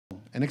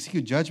and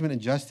execute judgment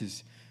and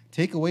justice.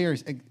 Take away your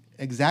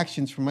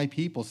exactions from my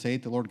people,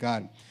 saith the Lord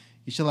God.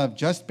 You shall have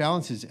just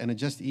balances, and a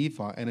just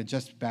ephah, and a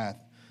just bath.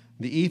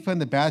 The ephah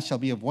and the bath shall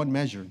be of one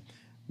measure,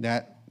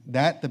 that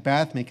the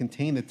bath may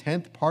contain the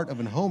 10th part of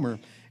an homer,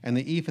 and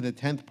the ephah the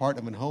 10th part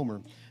of an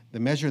homer. The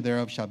measure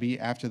thereof shall be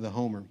after the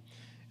homer.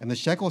 And the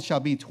shekel shall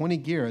be 20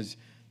 gerahs,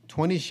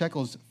 20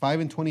 shekels,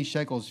 25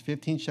 shekels,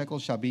 15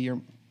 shekels shall be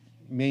your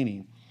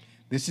maning.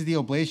 This is the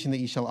oblation that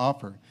ye shall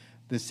offer.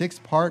 The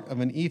 6th part of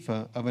an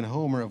ephah of an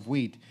homer of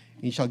wheat,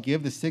 and ye shall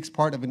give the 6th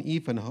part of an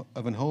ephah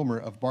of an homer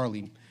of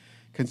barley.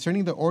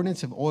 Concerning the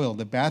ordinance of oil,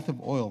 the bath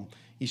of oil,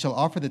 ye shall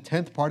offer the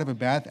 10th part of a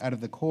bath out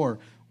of the core,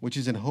 which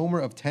is an homer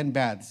of 10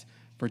 baths,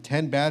 for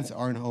 10 baths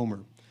are an homer.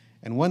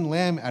 And 1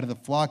 lamb out of the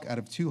flock out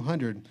of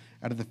 200,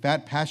 out of the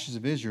fat pastures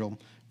of Israel,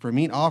 for a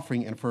meat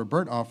offering, and for a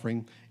burnt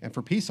offering, and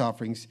for peace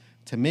offerings,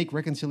 to make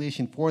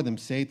reconciliation for them,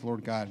 saith the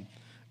Lord God.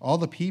 All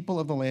the people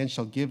of the land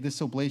shall give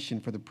this oblation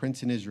for the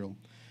prince in Israel.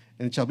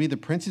 And it shall be the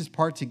prince's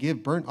part to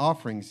give burnt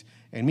offerings,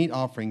 and meat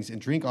offerings,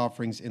 and drink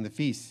offerings in the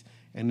feasts,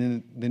 and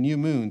in the new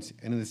moons,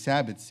 and in the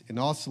Sabbaths, in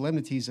all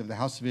solemnities of the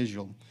house of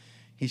Israel.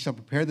 He shall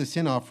prepare the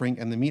sin offering,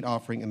 and the meat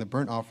offering, and the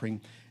burnt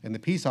offering, and the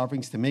peace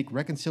offerings, to make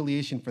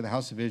reconciliation for the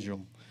house of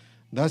Israel.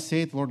 Thus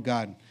saith the Lord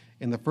God,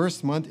 in the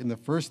 1st month, in the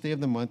 1st day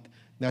of the month,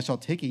 thou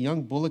shalt take a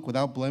young bullock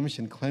without blemish,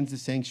 and cleanse the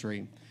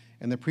sanctuary.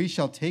 And the priest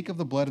shall take of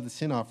the blood of the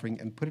sin offering,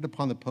 and put it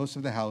upon the posts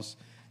of the house,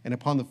 and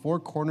upon the 4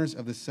 corners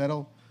of the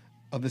settle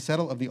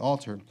of the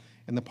altar,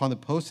 and upon the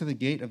posts of the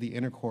gate of the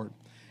inner court.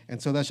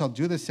 And so thou shalt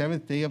do the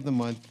 7th day of the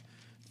month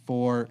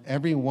for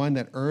every one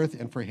that erreth,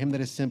 and for him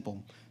that is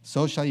simple.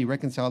 So shall ye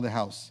reconcile the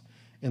house.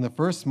 In the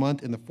 1st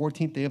month, in the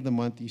 14th day of the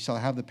month, ye shall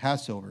have the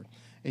Passover,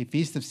 a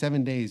feast of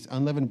 7 days.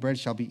 Unleavened bread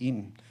shall be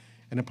eaten.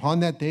 And upon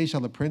that day shall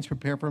the prince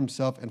prepare for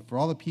himself and for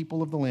all the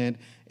people of the land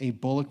a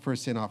bullock for a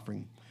sin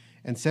offering.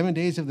 And 7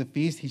 days of the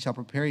feast he shall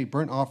prepare a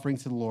burnt offering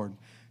to the Lord,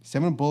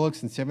 7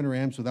 bullocks and 7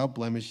 rams without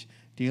blemish,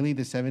 daily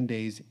the 7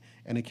 days,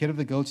 and a kid of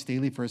the goats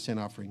daily for a sin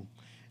offering. And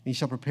he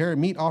shall prepare a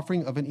meat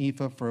offering of an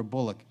ephah for a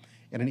bullock,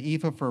 and an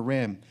ephah for a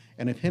ram,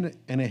 and a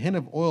hin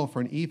of oil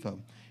for an ephah.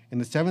 In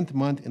the 7th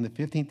month, in the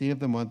 15th day of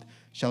the month,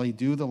 shall he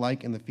do the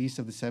like in the feast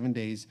of the 7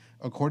 days,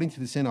 according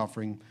to the sin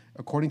offering,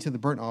 according to the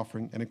burnt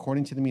offering, and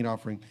according to the meat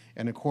offering,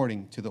 and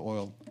according to the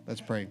oil. Let's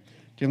pray. Dear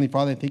Heavenly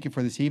Father, I thank you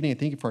for this evening. I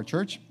thank you for our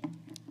church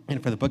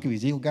and for the book of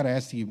Ezekiel. God, I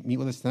ask that you meet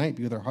with us tonight,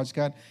 be with our hearts,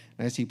 God.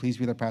 And I ask that you please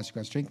be with our pastor,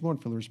 God. Strength,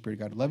 Lord, fill our spirit,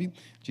 God. I love you. In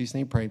Jesus'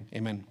 name, pray.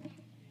 Amen.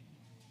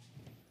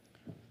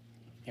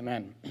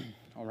 Amen.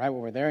 All right,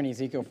 well, we're there in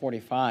Ezekiel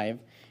 45,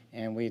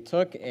 and we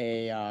took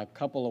a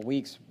couple of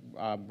weeks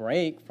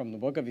break from the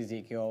book of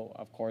Ezekiel,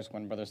 of course,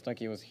 when Brother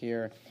Stuckey was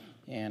here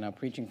and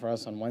preaching for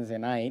us on Wednesday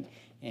night.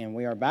 And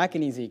we are back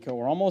in Ezekiel.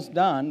 We're almost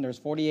done. There's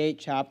 48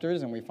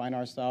 chapters, and we find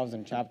ourselves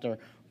in chapter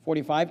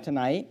 45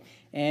 tonight.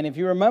 And if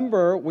you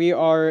remember, we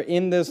are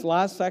in this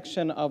last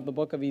section of the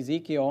book of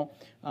Ezekiel,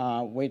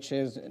 which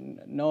is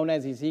known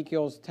as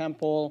Ezekiel's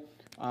temple,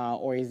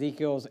 or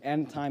Ezekiel's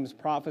end times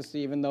prophecy,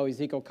 even though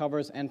Ezekiel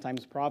covers end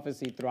times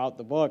prophecy throughout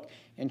the book.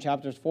 In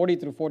chapters 40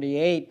 through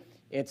 48,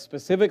 it's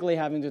specifically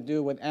having to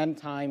do with end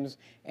times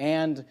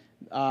and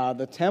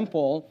the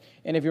temple.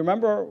 And if you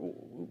remember,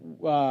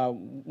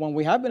 when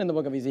we have been in the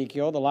book of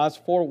Ezekiel, the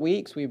last 4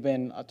 weeks, we've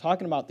been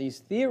talking about these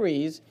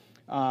theories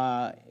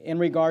in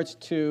regards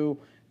to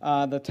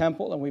the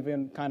temple, and we've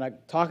been kind of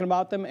talking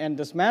about them and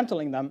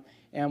dismantling them.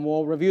 And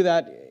we'll review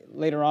that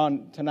later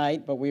on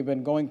tonight, but we've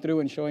been going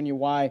through and showing you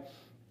why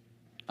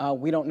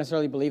we don't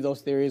necessarily believe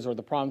those theories or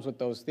the problems with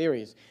those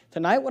theories.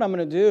 Tonight, what I'm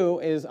going to do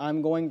is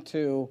I'm going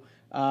to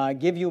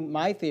give you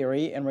my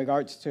theory in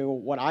regards to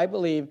what I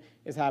believe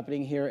is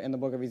happening here in the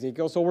book of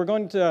Ezekiel. So we're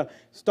going to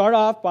start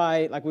off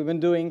by, like we've been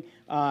doing,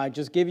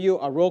 just give you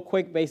a real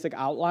quick basic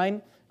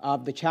outline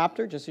of the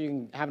chapter, just so you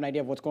can have an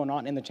idea of what's going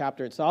on in the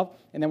chapter itself.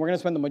 And then we're going to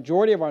spend the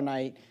majority of our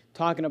night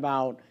talking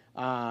about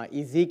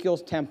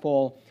Ezekiel's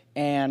temple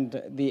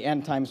and the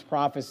end times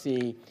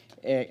prophecy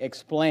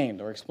explained,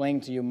 or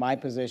explain to you my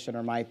position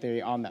or my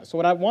theory on that. So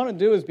what I want to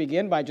do is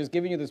begin by just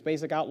giving you this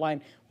basic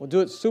outline. We'll do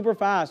it super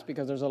fast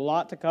because there's a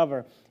lot to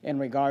cover in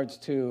regards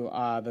to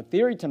the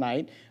theory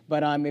tonight.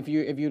 But if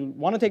you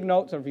want to take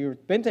notes, or if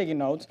you've been taking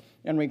notes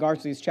in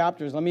regards to these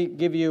chapters, let me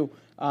give you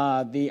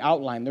the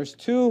outline. There's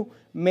 2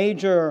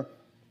 major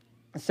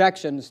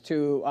sections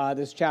to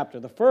this chapter.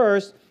 The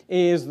first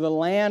is the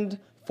land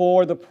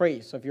for the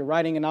priest. So if you're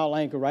writing an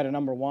outline, you could write a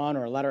number 1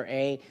 or a letter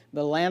A,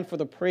 the land for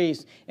the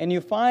priest. And you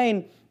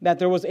find that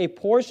there was a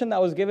portion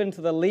that was given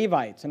to the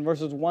Levites. In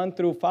verses 1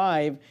 through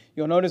 5,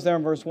 you'll notice there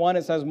in verse 1,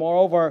 it says,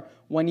 "Moreover,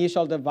 when ye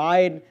shall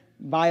divide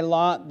by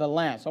lot the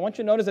land." So I want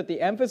you to notice that the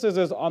emphasis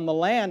is on the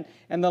land,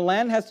 and the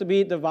land has to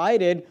be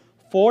divided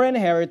for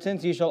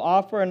inheritance. Ye shall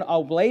offer an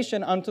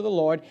oblation unto the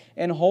Lord,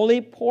 an holy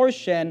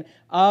portion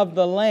of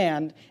the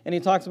land. And he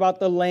talks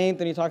about the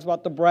length, and he talks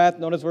about the breadth.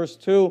 Notice verse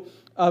 2,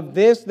 "Of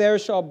this there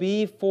shall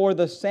be for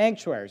the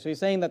sanctuary." So he's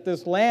saying that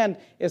this land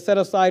is set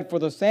aside for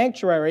the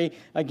sanctuary.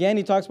 Again,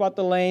 he talks about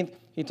the length.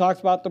 He talks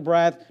about the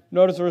breadth.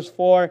 Notice verse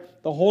 4,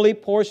 "The holy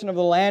portion of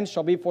the land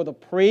shall be for the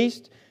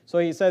priest." So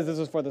he says this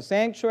is for the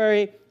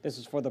sanctuary, this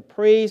is for the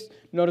priest.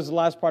 Notice the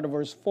last part of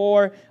verse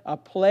 4, a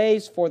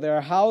place for their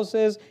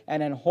houses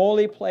and an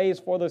holy place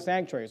for the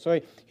sanctuary.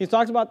 So he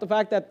talks about the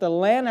fact that the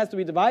land has to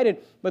be divided,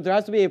 but there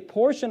has to be a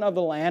portion of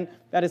the land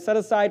that is set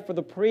aside for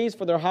the priests,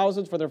 for their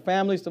houses, for their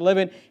families to live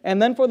in,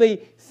 and then for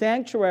the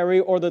sanctuary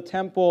or the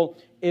temple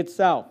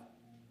itself.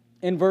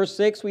 In verse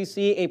 6, we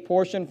see a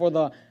portion for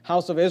the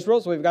house of Israel.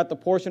 So we've got the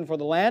portion for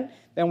the land.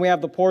 Then we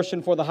have the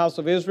portion for the house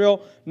of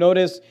Israel.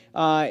 Notice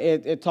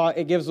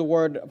it gives the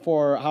word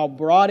for how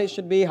broad it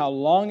should be, how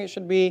long it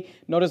should be.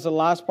 Notice the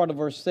last part of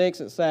verse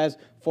 6, it says,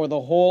 for the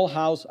whole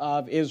house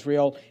of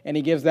Israel, and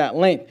he gives that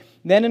length.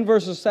 Then in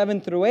verses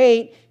 7 through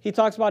 8, he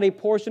talks about a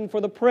portion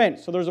for the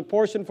prince. So there's a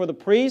portion for the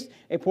priest,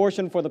 a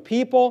portion for the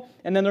people,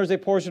 and then there's a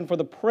portion for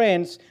the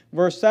prince,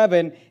 verse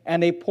 7,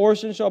 and a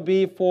portion shall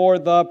be for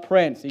the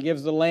prince. He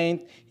gives the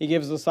length, he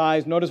gives the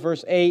size. Notice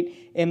verse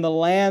 8, in the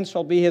land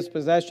shall be his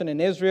possession in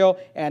Israel,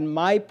 and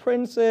my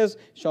princes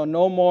shall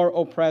no more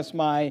oppress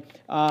my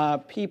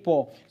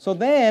people. So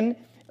then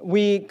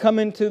we come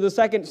into the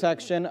second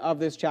section of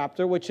this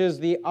chapter, which is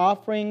the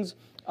offerings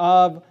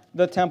of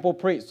the temple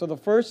priest. So the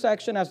first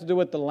section has to do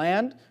with the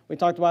land. We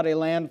talked about a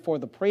land for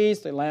the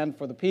priest, a land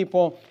for the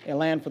people, a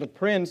land for the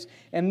prince.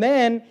 And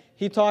then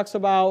he talks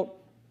about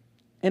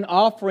an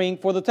offering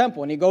for the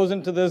temple. And he goes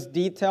into this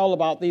detail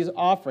about these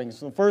offerings.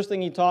 So the first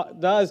thing he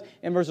does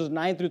in verses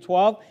 9 through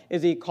 12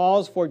 is he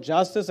calls for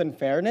justice and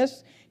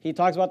fairness. He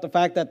talks about the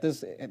fact that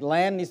this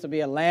land needs to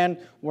be a land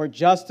where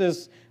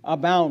justice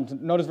abounds.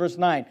 Notice verse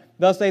 9.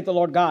 Thus saith the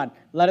Lord God,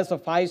 let it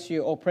suffice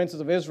you, O princes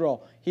of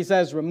Israel. He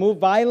says, remove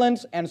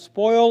violence and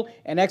spoil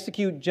and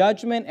execute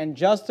judgment and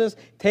justice.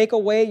 Take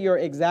away your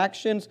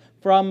exactions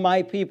from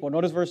my people.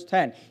 Notice verse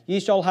 10. Ye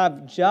shall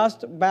have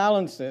just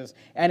balances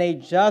and a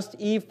just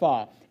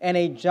ephah and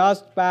a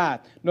just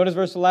bath. Notice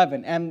verse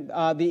 11. And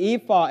the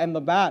ephah and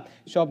the bath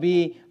shall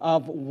be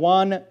of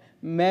one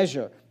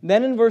measure.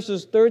 Then in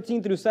verses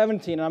 13 through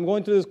 17, and I'm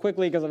going through this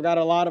quickly because I've got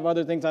a lot of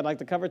other things I'd like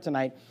to cover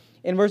tonight.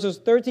 In verses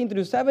 13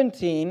 through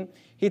 17,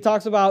 he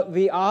talks about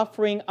the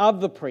offering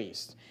of the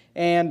priest.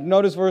 And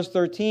notice verse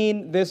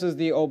 13, this is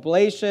the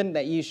oblation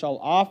that ye shall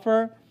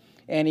offer.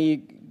 And he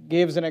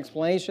gives an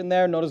explanation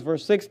there. Notice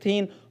verse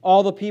 16,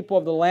 all the people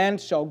of the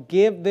land shall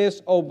give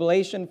this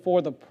oblation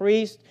for the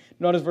priest.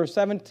 Notice verse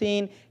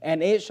 17,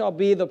 and it shall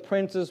be the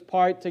prince's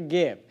part to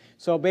give.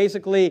 So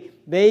basically,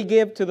 they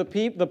give to the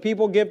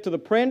people give to the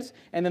prince,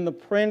 and then the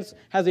prince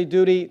has a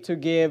duty to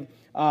give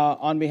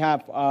on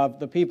behalf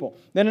of the people.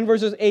 Then in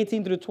verses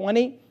 18 through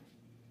 20,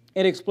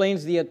 it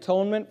explains the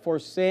atonement for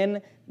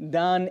sin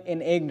done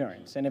in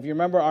ignorance. And if you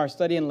remember our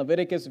study in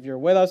Leviticus, if you're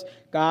with us,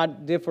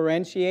 God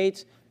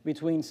differentiates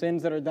between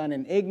sins that are done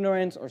in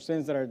ignorance or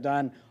sins that are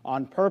done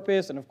on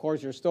purpose. And of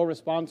course, you're still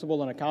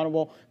responsible and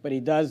accountable, but he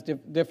does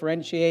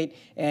differentiate.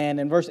 And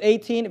in verse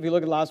 18, if you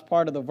look at the last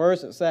part of the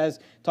verse, it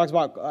talks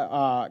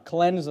about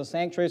cleanse the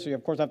sanctuary. So you,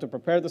 of course, have to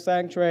prepare the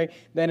sanctuary.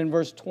 Then in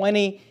verse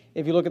 20,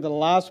 if you look at the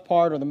last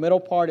part or the middle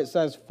part, it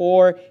says,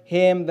 for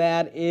him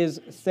that is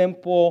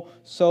simple,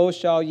 so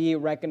shall ye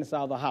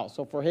reconcile the house.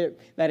 So for him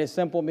that is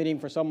simple, meaning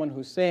for someone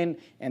who sinned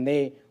and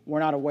they were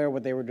not aware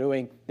what they were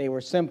doing, they were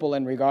simple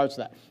in regards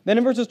to that. Then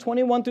in verses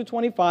 21 through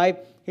 25,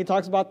 he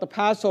talks about the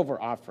Passover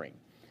offering.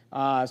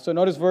 So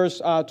notice verse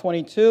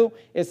 22,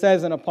 it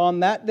says, and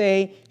upon that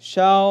day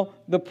shall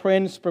the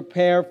prince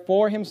prepare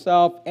for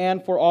himself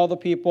and for all the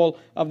people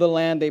of the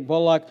land a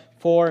bullock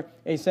for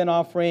a sin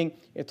offering.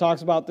 It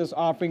talks about this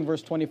offering,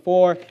 verse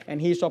 24,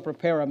 and he shall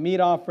prepare a meat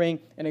offering,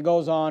 and it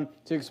goes on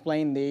to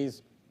explain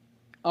these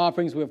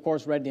offerings. We, of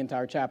course, read the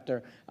entire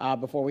chapter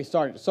before we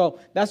started.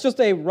 So that's just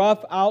a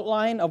rough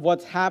outline of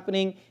what's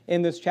happening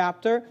in this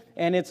chapter.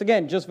 And it's,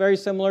 again, just very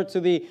similar to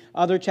the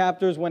other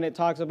chapters when it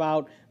talks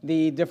about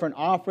the different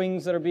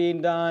offerings that are being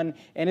done.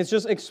 And it's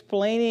just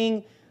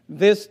explaining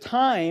this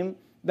time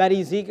that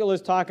Ezekiel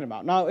is talking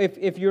about. Now,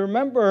 if you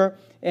remember,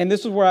 and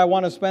this is where I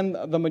want to spend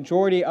the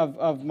majority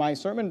of my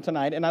sermon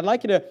tonight, and I'd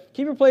like you to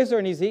keep your place there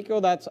in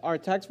Ezekiel. That's our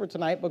text for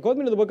tonight. But go with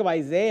me to the book of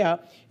Isaiah.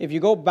 If you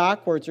go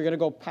backwards, you're going to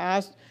go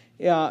past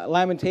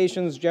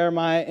Lamentations,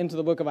 Jeremiah, into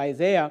the book of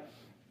Isaiah.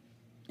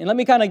 And let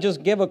me kind of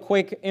just give a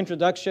quick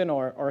introduction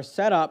or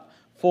setup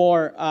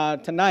for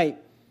tonight.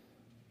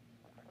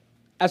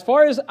 As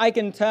far as I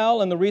can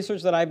tell in the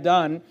research that I've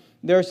done,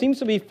 there seems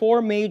to be four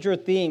major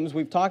themes.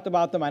 We've talked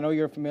about them. I know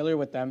you're familiar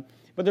with them.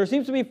 But there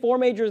seems to be four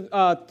major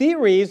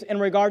theories in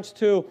regards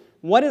to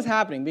what is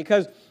happening.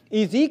 Because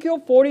Ezekiel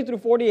 40 through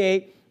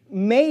 48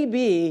 may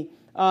be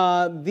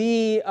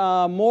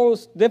the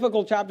most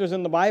difficult chapters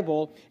in the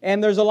Bible.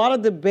 And there's a lot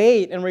of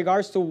debate in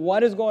regards to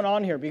what is going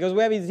on here. Because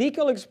we have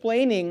Ezekiel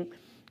explaining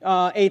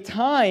a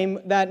time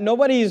that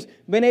nobody's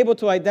been able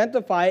to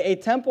identify, a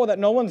temple that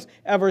no one's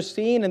ever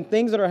seen, and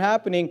things that are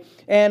happening.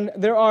 And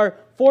there are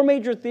four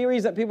major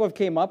theories that people have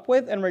came up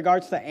with in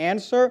regards to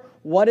answer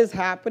what is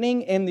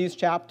happening in these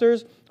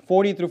chapters,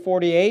 40 through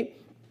 48.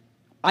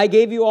 I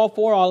gave you all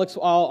four.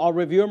 I'll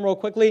review them real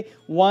quickly.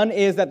 One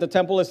is that the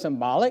temple is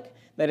symbolic.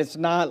 that it's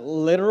not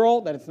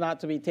literal, that it's not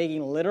to be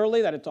taken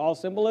literally, that it's all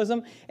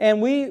symbolism.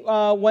 And we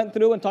went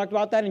through and talked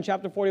about that in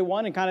chapter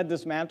 41 and kind of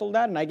dismantled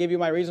that. And I gave you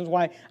my reasons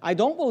why I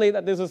don't believe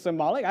that this is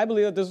symbolic. I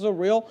believe that this is a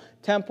real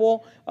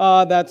temple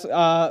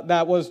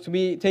that was to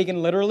be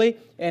taken literally.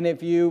 And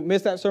if you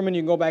missed that sermon,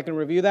 you can go back and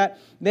review that.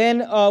 Then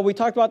we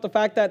talked about the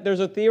fact that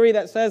there's a theory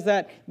that says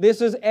that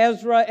this is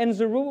Ezra and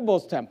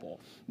Zerubbabel's temple,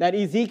 that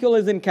Ezekiel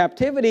is in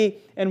captivity,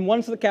 and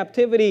once the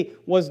captivity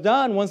was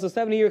done, once the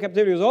 70-year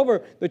captivity was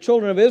over, the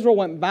children of Israel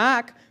went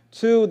back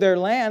to their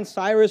land.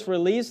 Cyrus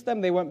released them.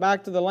 They went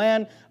back to the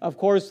land. Of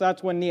course,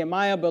 that's when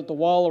Nehemiah built the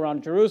wall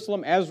around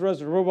Jerusalem. Ezra,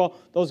 Zerubbabel,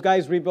 those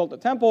guys rebuilt the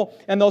temple.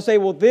 And they'll say,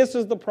 well, this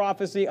is the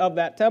prophecy of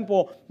that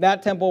temple.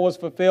 That temple was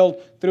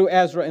fulfilled through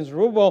Ezra and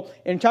Zerubbabel.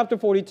 In chapter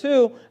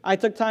 42, I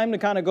took time to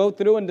kind of go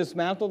through and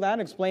dismantle that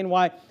and explain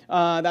why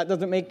that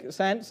doesn't make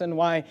sense and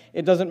why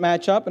it doesn't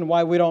match up and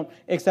why we don't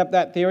accept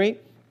that theory.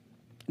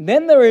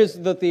 Then there is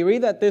the theory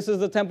that this is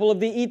the temple of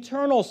the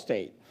eternal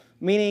state,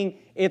 meaning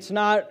it's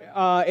not,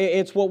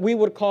 it's what we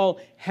would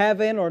call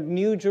heaven or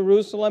New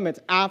Jerusalem. It's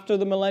after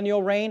the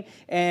millennial reign,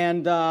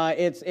 and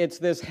it's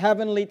this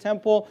heavenly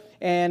temple.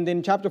 And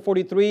in chapter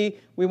 43,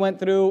 we went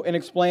through and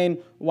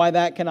explained why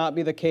that cannot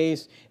be the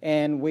case,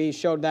 and we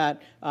showed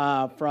that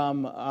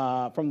from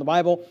the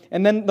Bible.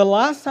 And then the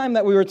last time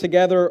that we were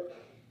together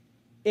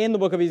in the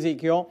book of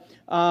Ezekiel,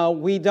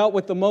 we dealt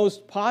with the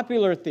most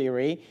popular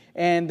theory,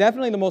 and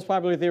definitely the most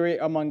popular theory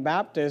among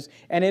Baptists,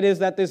 and it is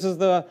that this is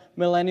the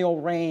millennial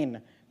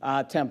reign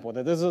temple,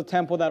 that this is a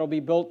temple that will be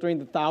built during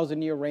the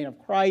 1,000-year reign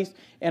of Christ.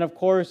 And of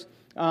course,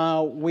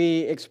 we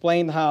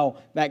explained how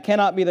that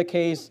cannot be the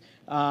case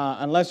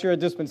unless you're a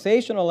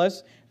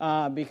dispensationalist,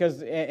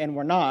 and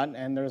we're not,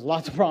 and there's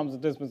lots of problems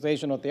with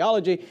dispensational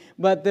theology,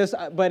 but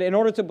in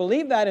order to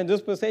believe that, and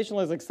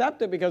dispensationalists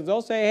accept it because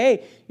they'll say,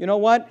 hey, you know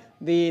what,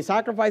 the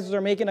sacrifices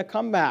are making a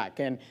comeback,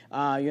 and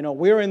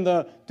we're in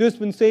the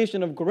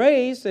dispensation of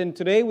grace, and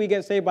today we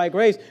get saved by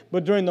grace,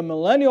 but during the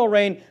millennial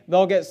reign,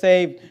 they'll get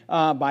saved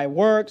by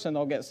works, and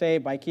they'll get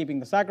saved by keeping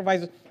the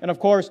sacrifices. And of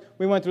course,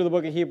 we went through the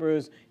book of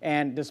Hebrews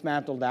and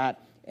dismantled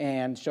that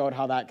and showed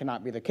how that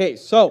cannot be the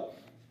case. So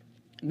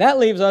that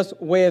leaves us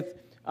with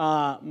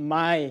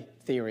my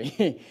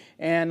theory.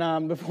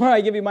 And before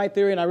I give you my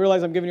theory, and I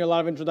realize I'm giving you a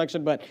lot of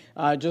introduction, but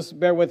just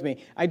bear with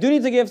me. I do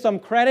need to give some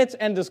credits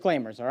and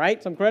disclaimers, all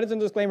right? Some credits and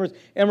disclaimers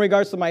in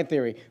regards to my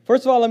theory.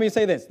 First of all, let me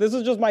say this. This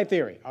is just my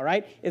theory, all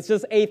right? It's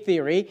just a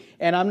theory,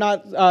 and I'm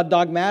not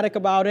dogmatic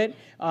about it.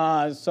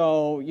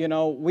 So,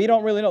 we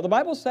don't really know. The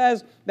Bible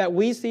says that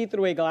we see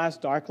through a glass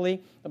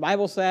darkly. The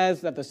Bible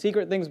says that the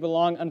secret things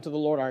belong unto the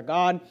Lord our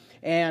God.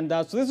 And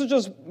so this is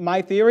just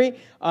my theory.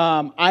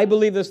 I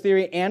believe this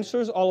theory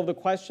answers all of the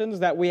questions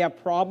that we have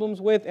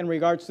problems with in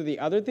regards to the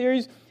other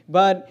theories,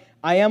 but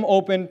I am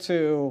open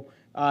to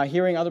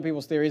hearing other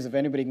people's theories if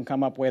anybody can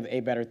come up with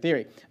a better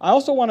theory. I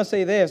also want to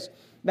say this,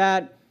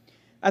 that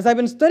as I've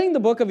been studying the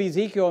book of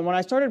Ezekiel, and when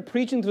I started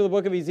preaching through the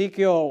book of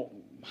Ezekiel,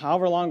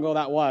 however long ago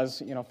that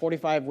was,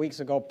 45 weeks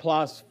ago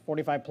plus,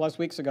 45 plus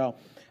weeks ago,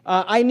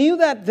 I knew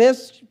that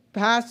this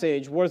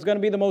passage was going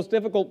to be the most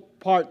difficult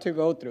part to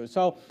go through.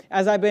 So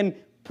as I've been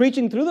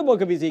preaching through the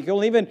book of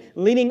Ezekiel, even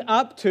leading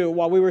up to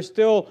while we were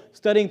still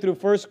studying through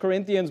 1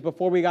 Corinthians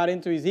before we got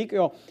into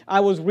Ezekiel,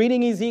 I was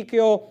reading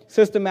Ezekiel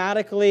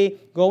systematically,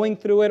 going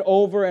through it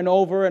over and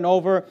over and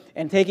over,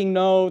 and taking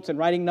notes and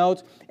writing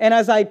notes. And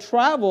as I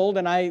traveled,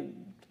 and I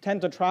tend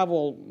to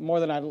travel more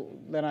than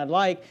I'd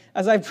like,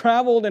 as I've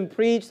traveled and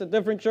preached at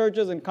different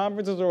churches and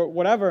conferences or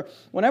whatever,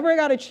 whenever I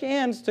got a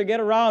chance to get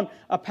around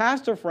a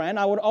pastor friend,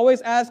 I would always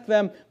ask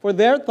them for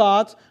their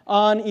thoughts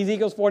on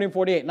Ezekiel 40 and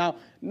 48. Now,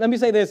 let me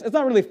say this. It's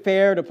not really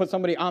fair to put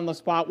somebody on the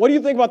spot. What do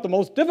you think about the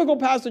most difficult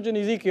passage in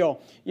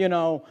Ezekiel,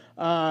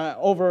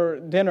 over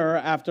dinner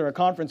after a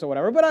conference or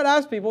whatever? But I'd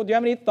ask people, do you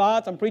have any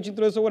thoughts? I'm preaching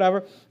through this or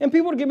whatever. And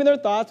people would give me their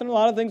thoughts, and a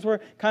lot of things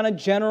were kind of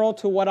general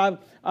to what I've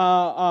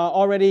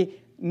already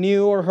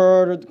knew or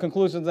heard, or the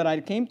conclusions that I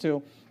came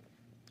to.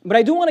 But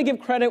I do want to give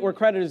credit where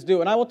credit is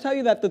due. And I will tell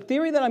you that the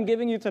theory that I'm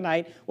giving you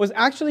tonight was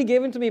actually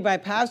given to me by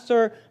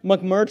Pastor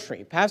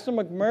McMurtry. Pastor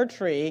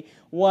McMurtry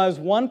was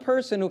one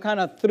person who kind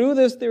of threw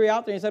this theory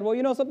out there. He said,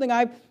 well, something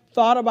I've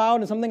thought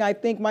about and something I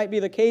think might be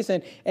the case.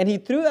 And he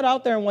threw that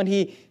out there. And when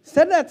he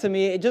said that to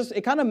me,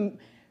 it kind of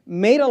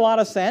made a lot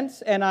of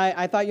sense, and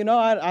I thought,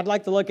 I'd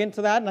like to look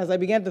into that. And as I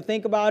began to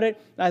think about it,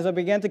 and as I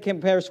began to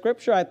compare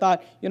Scripture, I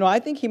thought, I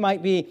think he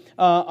might be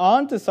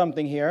on to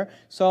something here.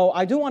 So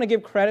I do want to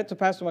give credit to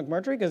Pastor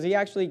McMurtry because he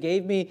actually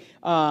gave me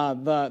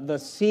the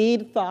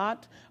seed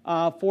thought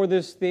for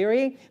this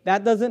theory.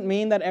 That doesn't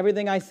mean that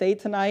everything I say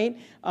tonight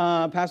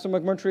Pastor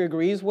McMurtry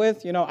agrees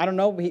with. I don't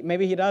know.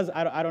 Maybe he does.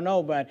 I don't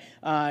know. But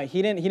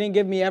he didn't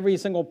give me every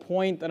single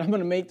point that I'm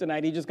going to make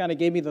tonight. He just kind of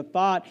gave me the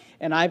thought,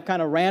 and I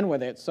kind of ran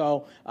with it.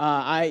 So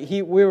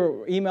we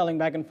were emailing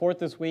back and forth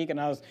this week, and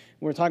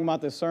we were talking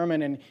about this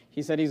sermon, and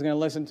he said he's going to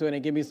listen to it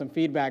and give me some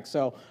feedback.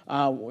 So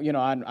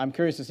I'm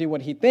curious to see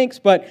what he thinks.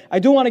 But I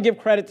do want to give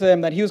credit to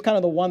him that he was kind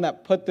of the one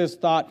that put this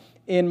thought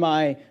in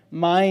my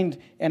mind,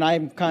 and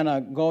I'm kind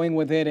of going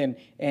with it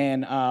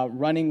and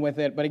running with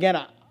it. But again,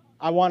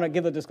 I want to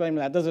give a disclaimer.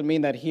 That doesn't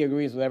mean that he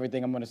agrees with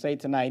everything I'm going to say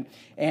tonight.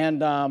 And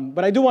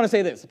but I do want to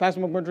say this.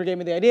 Pastor McMurtry gave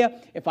me the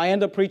idea. If I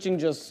end up preaching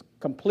just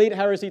complete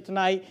heresy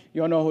tonight,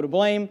 you'll know who to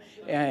blame,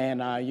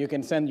 and you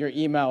can send your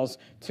emails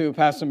to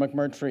Pastor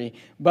McMurtry.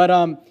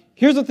 But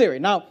here's the theory.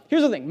 Now,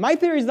 here's the thing. My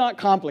theory is not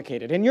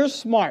complicated, and you're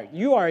smart.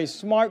 You are a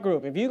smart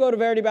group. If you go to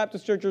Verity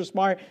Baptist Church, you're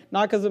smart,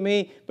 not because of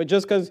me, but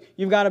just because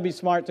you've got to be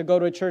smart to go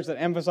to a church that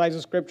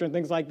emphasizes Scripture and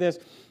things like this.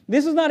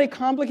 This is not a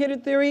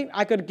complicated theory.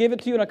 I could give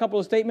it to you in a couple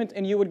of statements,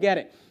 and you would get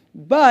it.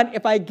 But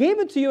if I gave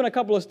it to you in a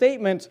couple of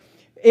statements,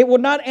 it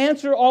would not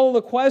answer all of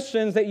the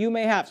questions that you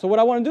may have. So what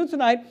I want to do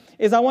tonight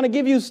is I want to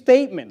give you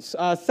statements,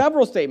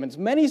 several statements,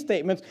 many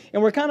statements,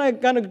 and we're kind of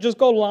going to just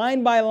go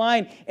line by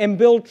line and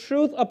build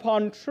truth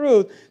upon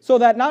truth so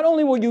that not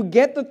only will you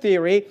get the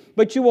theory,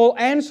 but you will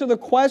answer the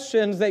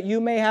questions that you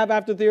may have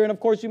after theory. And of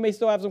course, you may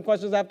still have some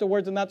questions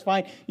afterwards, and that's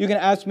fine. You can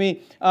ask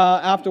me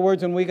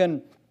afterwards,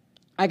 and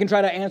I can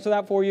try to answer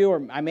that for you,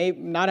 or I may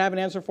not have an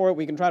answer for it.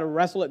 We can try to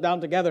wrestle it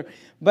down together.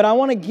 But I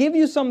want to give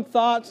you some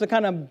thoughts to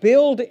kind of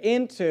build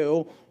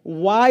into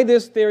why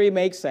this theory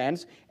makes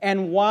sense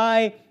and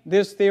why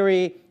this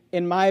theory,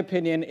 in my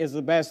opinion, is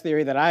the best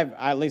theory that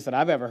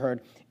I've ever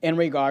heard in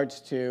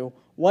regards to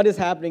what is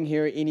happening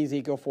here in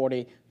Ezekiel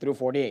 40 through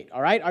 48.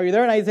 All right? Are you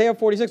there in Isaiah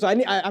 46? So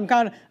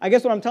I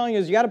guess what I'm telling you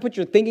is you got to put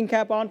your thinking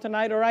cap on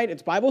tonight, all right?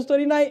 It's Bible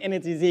study night and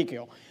it's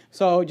Ezekiel.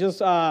 So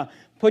just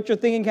put your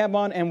thinking cap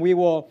on, and we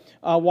will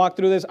walk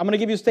through this. I'm going to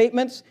give you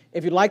statements.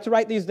 If you'd like to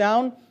write these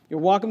down, you're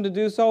welcome to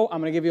do so.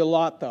 I'm going to give you a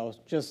lot, though,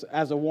 just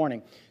as a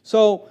warning.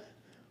 So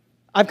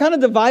I've kind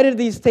of divided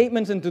these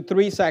statements into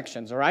three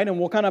sections, all right? And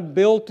we'll kind of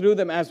build through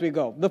them as we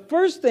go. The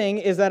first thing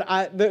is that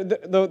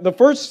the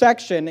first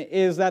section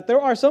is that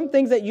there are some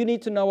things that you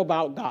need to know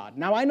about God.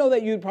 Now, I know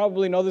that you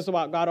probably know this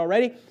about God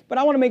already, but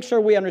I want to make sure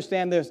we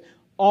understand this.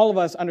 All of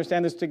us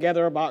understand this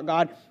together about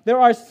God.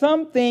 There are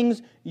some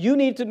things you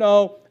need to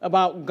know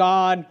about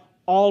God,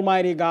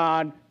 Almighty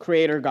God,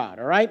 Creator God,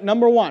 all right?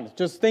 Number one,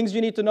 just things you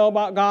need to know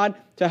about God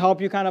to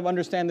help you kind of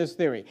understand this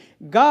theory.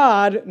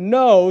 God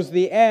knows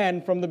the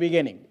end from the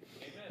beginning.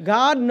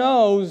 God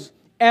knows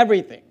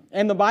everything.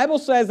 And the Bible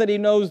says that He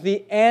knows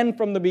the end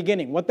from the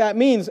beginning. What that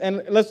means,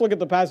 and let's look at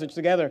the passage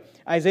together.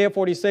 Isaiah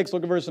 46,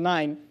 look at verse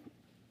 9.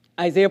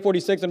 Isaiah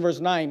 46 and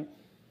verse 9.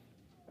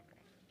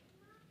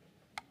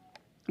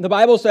 The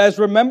Bible says,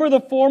 remember the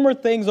former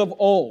things of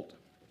old.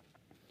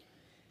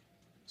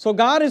 So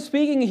God is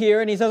speaking here,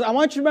 and He says, I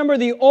want you to remember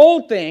the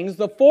old things,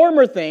 the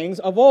former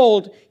things of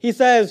old. He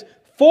says,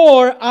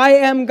 for I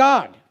am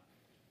God.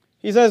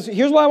 He says,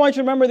 here's why I want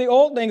you to remember the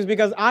old things,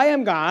 because I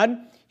am God.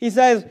 He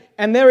says,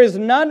 and there is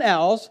none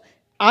else.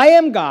 I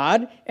am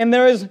God, and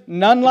there is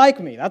none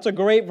like me. That's a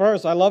great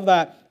verse. I love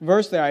that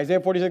verse there, Isaiah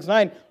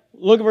 46:9.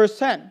 Look at verse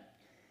 10.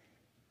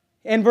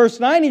 In verse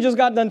 9, He just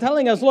got done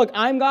telling us, look,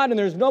 I'm God, and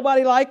there's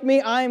nobody like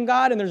me. I am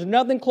God, and there's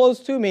nothing close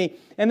to me.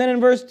 And then in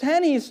verse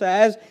 10, He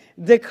says,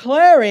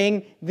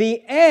 declaring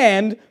the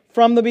end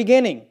from the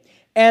beginning,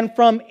 and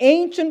from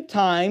ancient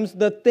times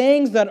the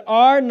things that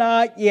are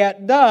not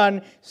yet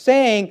done,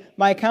 saying,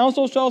 my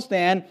counsel shall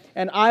stand,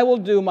 and I will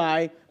do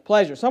my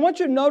pleasure. So I want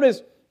you to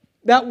notice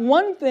that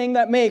one thing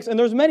that makes, and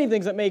there's many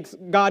things that makes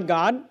God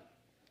God,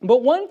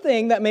 but one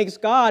thing that makes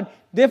God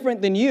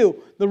different than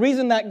you, the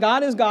reason that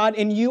God is God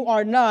and you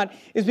are not,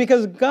 is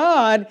because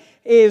God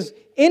is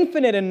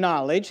infinite in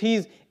knowledge.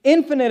 He's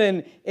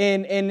infinite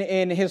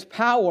in His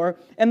power.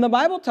 And the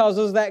Bible tells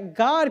us that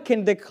God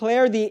can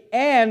declare the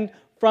end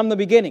from the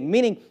beginning.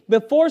 Meaning,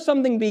 before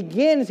something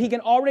begins, He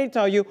can already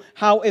tell you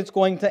how it's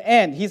going to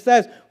end. He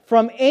says,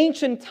 from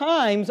ancient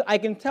times, I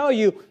can tell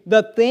you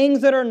the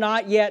things that are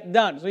not yet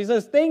done. So He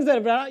says, things that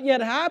have not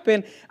yet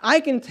happened, I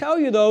can tell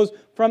you those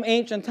from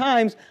ancient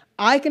times.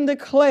 I can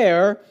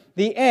declare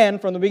the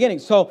end from the beginning.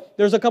 So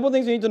there's a couple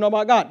things you need to know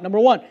about God. Number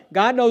one,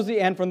 God knows the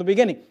end from the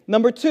beginning.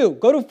 Number two,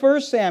 go to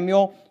 1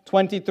 Samuel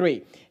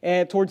 23.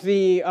 Towards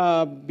the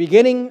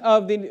beginning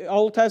of the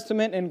Old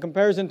Testament in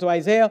comparison to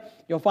Isaiah,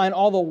 you'll find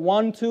all the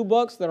 1-2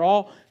 books. They're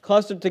all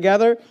clustered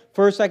together.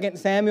 1st, 2nd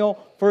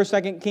Samuel,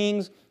 1st, 2nd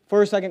Kings,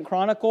 1st, 2nd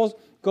Chronicles.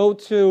 Go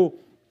to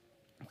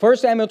 1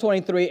 Samuel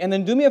 23, and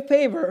then do me a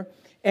favor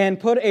and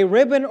put a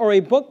ribbon or a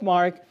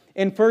bookmark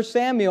in 1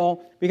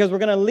 Samuel, because we're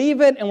going to leave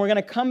it and we're going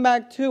to come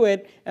back to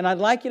it, and I'd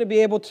like you to be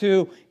able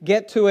to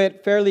get to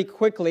it fairly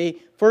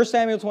quickly. 1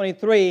 Samuel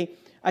 23,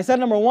 I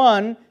said number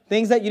one,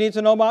 things that you need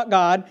to know about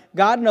God.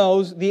 God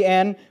knows the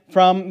end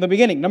from the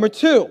beginning. Number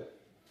two,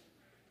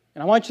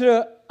 and I want you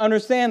to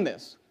understand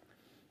this,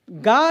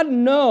 God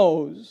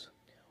knows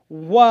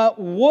what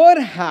would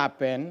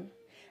happen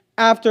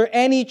after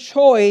any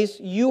choice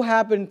you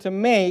happen to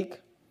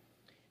make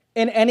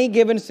in any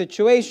given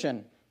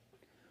situation,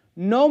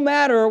 no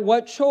matter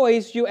what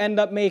choice you end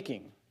up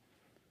making.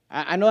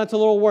 I know that's a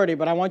little wordy,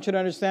 but I want you to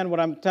understand what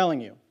I'm telling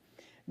you.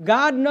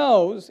 God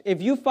knows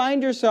if you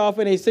find yourself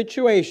in a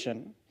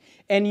situation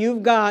and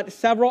you've got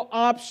several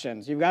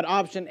options, you've got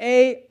option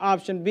A,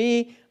 option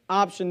B,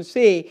 option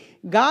C,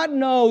 God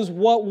knows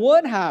what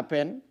would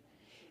happen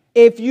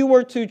if you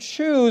were to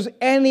choose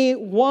any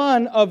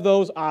one of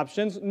those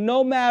options,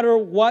 no matter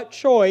what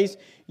choice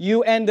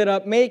you ended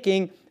up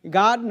making,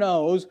 God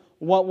knows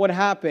what would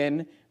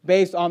happen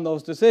based on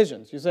those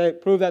decisions. You say,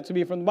 prove that to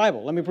me from the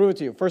Bible. Let me prove it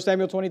to you. 1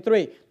 Samuel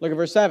 23, look at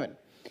verse 7.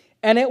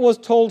 And it was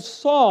told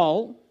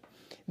Saul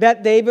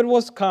that David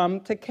was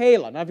come to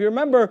Keilah. Now, if you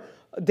remember,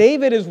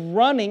 David is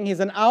running. He's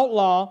an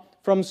outlaw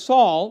from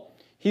Saul.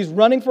 He's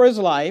running for his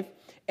life,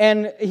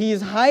 and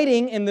he's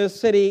hiding in this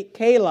city,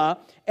 Keilah,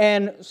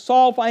 and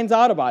Saul finds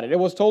out about it. It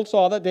was told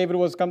Saul that David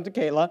was come to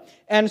Keilah,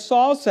 and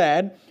Saul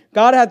said,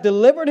 God hath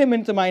delivered him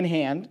into mine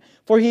hand,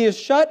 for he is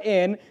shut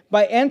in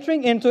by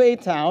entering into a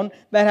town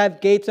that hath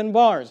gates and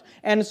bars.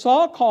 And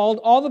Saul called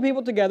all the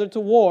people together to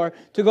war,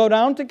 to go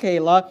down to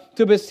Keilah,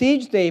 to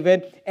besiege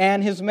David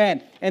and his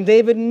men. And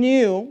David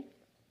knew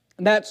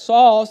that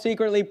Saul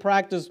secretly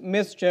practiced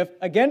mischief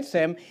against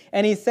him,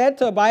 and he said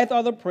to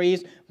Abiathar the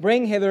priest,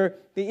 bring hither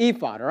the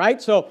ephod. All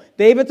right, so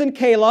David's in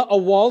Keilah, a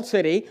walled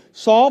city.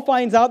 Saul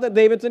finds out that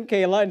David's in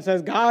Keilah and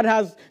says, God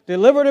has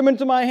delivered him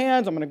into my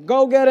hands. I'm going to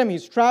go get him.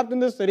 He's trapped in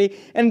the city.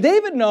 And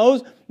David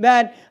knows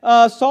that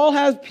Saul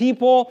has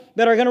people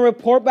that are going to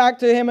report back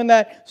to him, and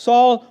that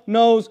Saul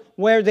knows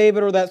where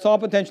David, or that Saul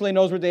potentially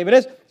knows where David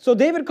is. So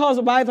David calls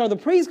Abiathar the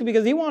priest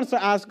because he wants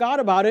to ask God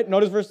about it.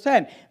 Notice verse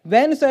 10.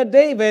 Then said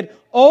David,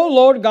 O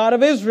Lord God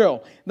of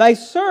Israel, thy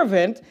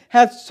servant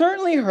hath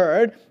certainly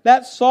heard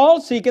that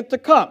Saul seeketh to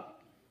come.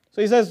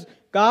 So he says,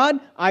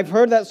 God, I've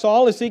heard that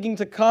Saul is seeking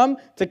to come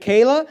to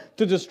Keilah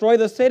to destroy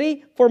the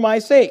city for my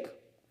sake.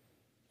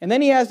 And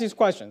then he asks these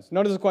questions.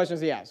 Notice the questions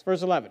he asks.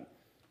 Verse 11.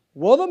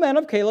 Will the men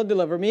of Keilah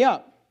deliver me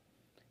up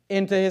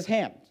into his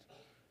hand?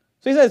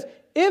 So he says,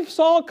 if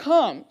Saul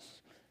comes,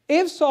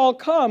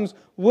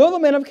 will the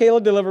men of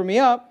Keilah deliver me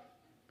up?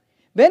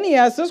 Then he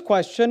asks this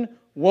question,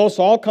 will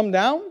Saul come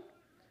down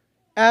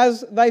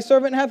as thy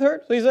servant hath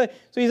heard? So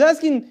he's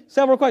asking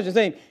several questions,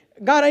 saying,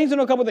 God, I need to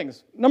know a couple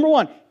things. Number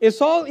one, is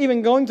Saul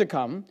even going to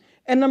come?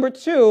 And number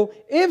two,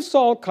 if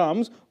Saul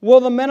comes, will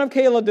the men of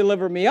Keilah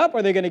deliver me up?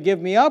 Are they going to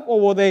give me up? Or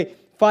will they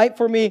fight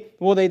for me?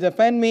 Will they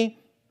defend me?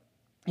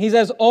 He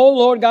says, O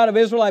Lord God of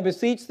Israel, I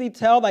beseech thee,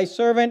 tell thy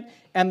servant.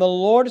 And the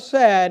Lord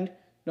said,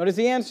 notice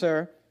the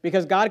answer,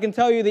 because God can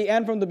tell you the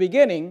end from the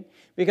beginning,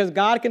 because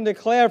God can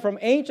declare from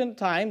ancient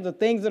times the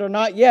things that are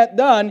not yet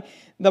done.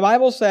 The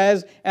Bible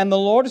says, and the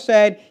Lord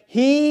said,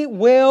 he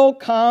will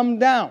come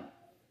down.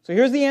 So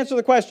here's the answer to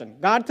the question.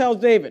 God tells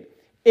David,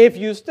 if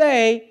you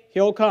stay,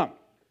 he'll come.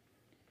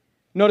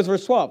 Notice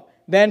verse 12.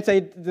 Then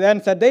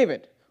said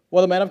David,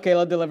 will the men of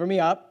Keilah deliver me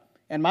up,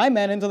 and my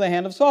men into the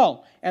hand of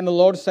Saul? And the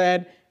Lord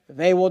said,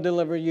 they will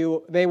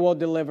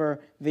deliver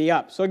thee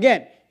up. So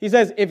again, he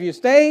says, if you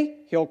stay,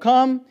 he'll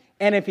come,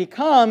 and if he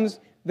comes,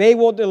 they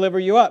will deliver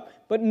you up.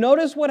 But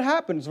notice what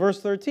happens, verse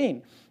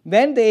 13.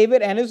 Then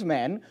David and his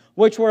men,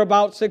 which were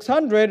about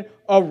 600,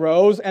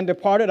 arose and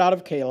departed out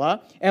of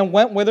Keilah, and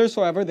went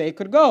whithersoever they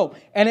could go.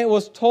 And it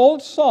was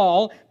told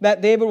Saul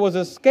that David was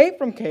escaped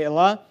from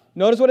Keilah.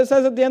 Notice what it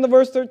says at the end of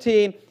verse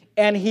 13,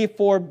 and he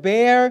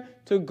forbare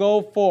to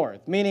go forth,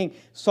 meaning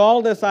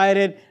Saul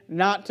decided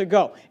not to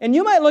go. And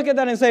you might look at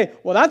that and say,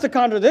 well, that's a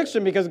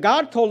contradiction because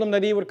God told him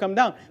that he would come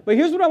down. But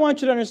here's what I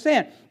want you to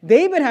understand.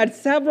 David had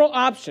several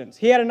options.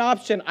 He had an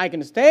option, I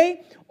can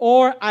stay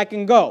or I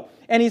can go.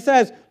 And he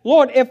says,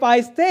 Lord, if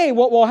I stay,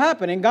 what will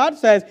happen? And God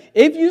says,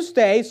 if you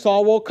stay,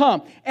 Saul will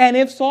come. And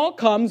if Saul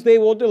comes, they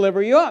will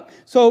deliver you up.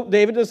 So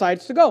David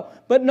decides to go.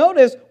 But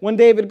notice, when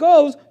David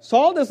goes,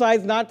 Saul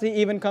decides not to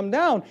even come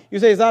down. You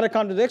say, is that a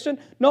contradiction?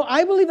 No,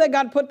 I believe that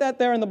God put that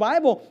there in the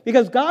Bible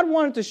because God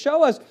wanted to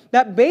show us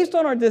that based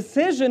on our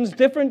decisions,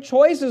 different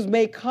choices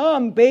may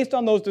come based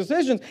on those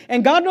decisions.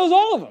 And God knows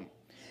all of them.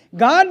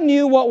 God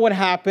knew what would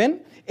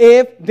happen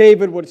if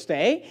David would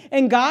stay,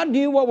 and God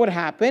knew what would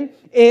happen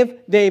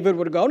if David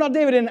would go. Now,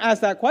 David didn't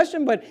ask that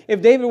question, but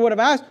if David would have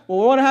asked, well,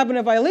 what would happen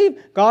if I leave?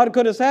 God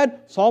could have said,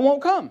 Saul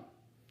won't come.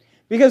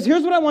 Because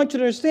here's what I want you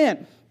to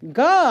understand.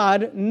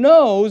 God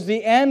knows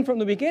the end from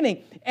the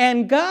beginning,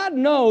 and God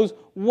knows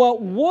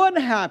what would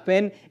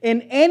happen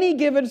in any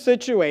given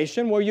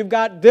situation where you've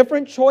got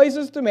different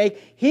choices to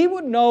make. He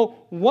would know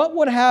what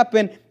would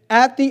happen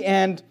at the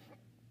end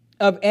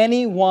of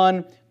any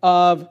one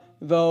of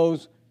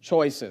those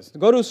choices.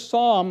 Go to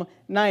Psalm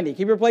 90.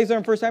 Keep your place there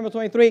in 1 Samuel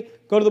 23.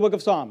 Go to the book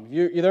of Psalms.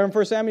 You're there in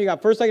 1 Samuel. You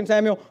got 1st, 2nd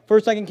Samuel,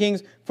 1st, 2nd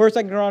Kings,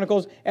 1st, 2nd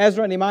Chronicles,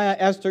 Ezra, Nehemiah,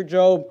 Esther,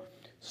 Job,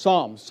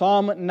 Psalms.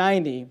 Psalm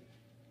 90.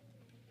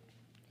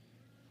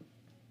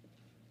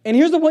 And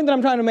here's the point that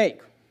I'm trying to make.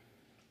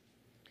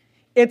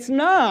 It's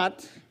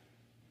not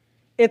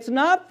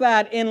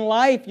that in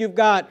life you've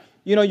got,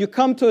 you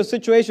come to a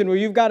situation where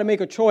you've got to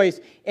make a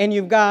choice and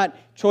you've got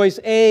choice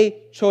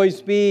A,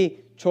 choice B,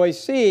 choice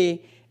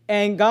C,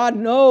 and God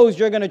knows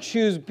you're going to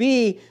choose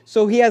B,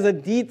 so He has a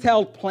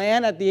detailed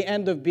plan at the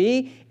end of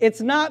B.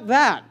 It's not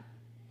that.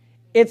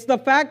 It's the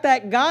fact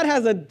that God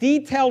has a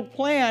detailed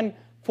plan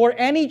for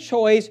any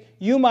choice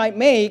you might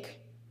make,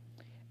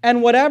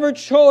 and whatever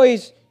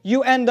choice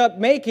you end up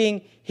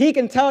making, He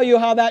can tell you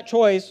how that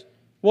choice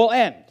will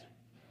end.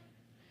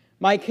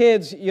 My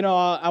kids,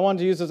 I wanted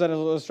to use this as an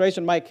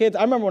illustration. My kids,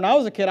 I remember when I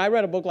was a kid, I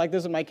read a book like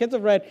this, and my kids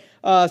have read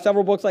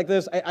several books like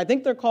this. I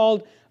think they're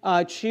called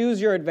Choose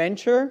Your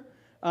Adventure,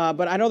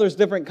 but I know there's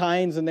different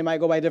kinds, and they might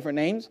go by different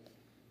names.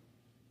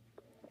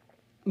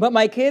 But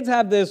my kids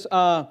have this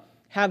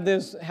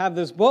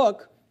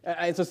book.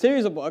 It's a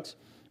series of books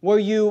where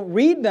you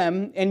read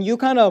them and you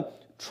kind of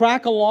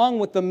track along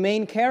with the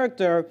main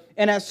character.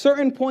 And at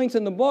certain points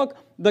in the book,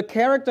 the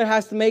character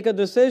has to make a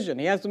decision.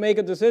 He has to make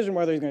a decision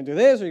whether he's going to do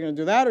this or he's going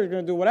to do that or he's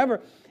going to do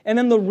whatever. And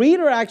then the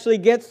reader actually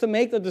gets to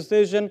make the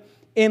decision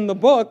in the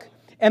book.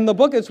 And the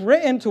book is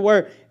written to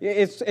where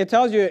it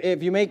tells you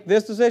if you make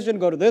this decision,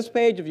 go to this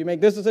page. If you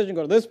make this decision,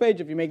 go to this page.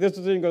 If you make this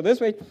decision, go to this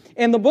page.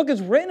 And the book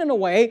is written in a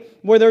way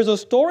where there's a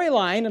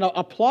storyline and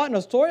a plot and a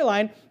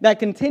storyline that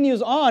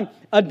continues on,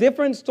 a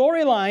different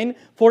storyline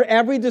for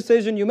every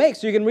decision you make.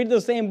 So you can read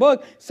the same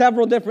book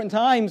several different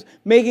times,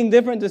 making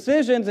different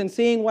decisions and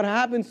seeing what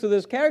happens to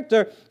this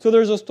character. So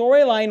there's a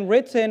storyline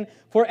written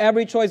for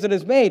every choice that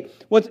is made.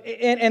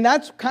 And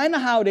that's kind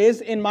of how it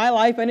is in my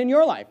life and in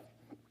your life.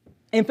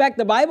 In fact,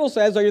 the Bible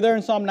says, are you there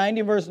in Psalm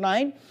 90, verse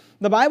 9?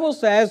 The Bible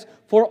says,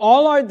 for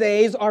all our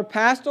days are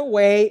passed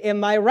away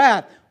in thy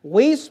wrath.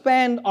 We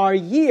spend our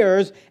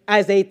years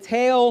as a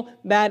tale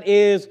that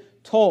is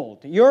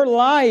told. Your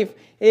life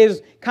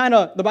is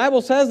the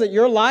Bible says that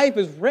your life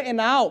is written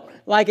out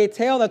like a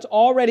tale that's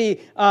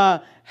already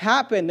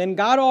happened. And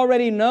God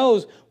already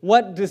knows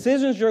what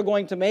decisions you're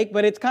going to make.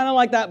 But it's kind of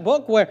like that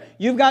book where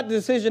you've got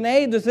decision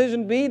A,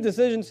 decision B,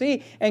 decision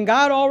C. And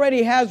God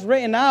already has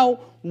written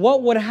out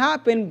what would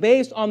happen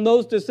based on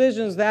those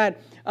decisions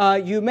that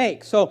you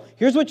make. So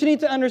here's what you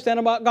need to understand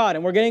about God.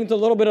 And we're getting into a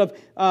little bit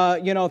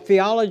of,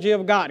 theology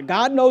of God.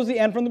 God knows the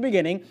end from the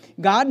beginning.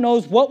 God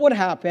knows what would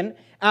happen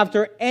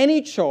after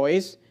any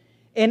choice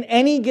in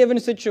any given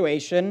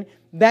situation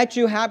that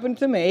you happen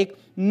to make,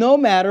 no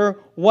matter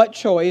what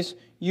choice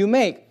you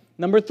make.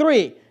 Number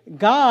 3,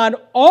 God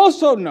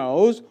also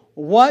knows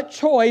what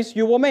choice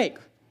you will make.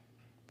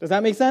 Does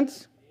that make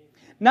sense?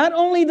 Not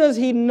only does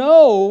He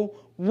know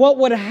what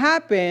would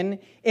happen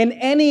in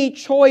any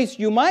choice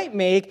you might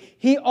make,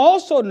 He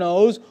also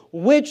knows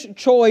which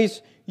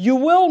choice you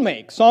will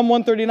make. Psalm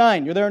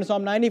 139. You're there in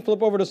Psalm 90?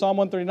 Flip over to Psalm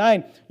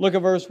 139. Look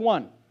at verse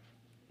 1.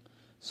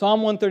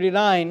 Psalm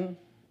 139.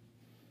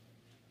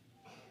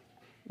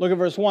 Look at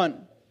verse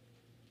 1.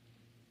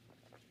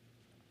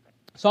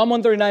 Psalm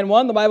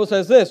 139:1, the Bible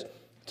says this,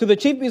 to the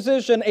chief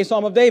musician, a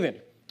psalm of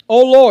David. O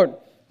Lord,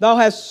 thou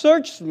hast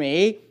searched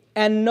me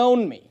and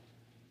known me.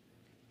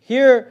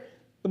 Here,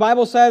 the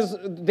Bible says,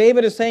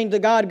 David is saying to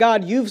God,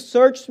 God, you've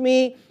searched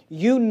me,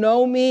 you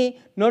know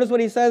me. Notice what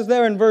he says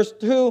there in verse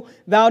 2,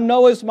 thou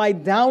knowest my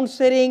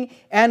downsitting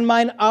and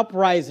mine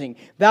uprising.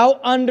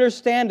 Thou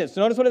understandest.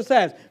 Notice what it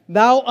says,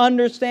 thou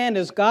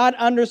understandest. God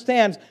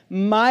understands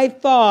my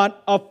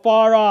thought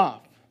afar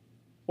off.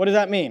 What does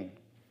that mean?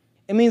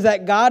 It means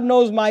that God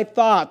knows my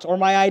thoughts or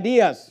my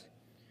ideas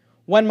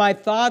when my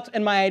thoughts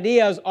and my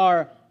ideas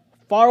are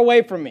far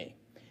away from me.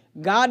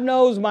 God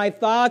knows my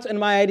thoughts and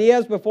my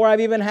ideas before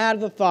I've even had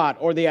the thought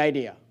or the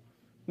idea.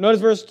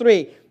 Notice verse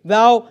 3.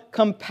 Thou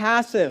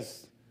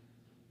compassest.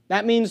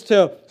 That means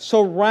to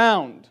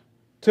surround,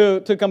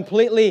 to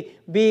completely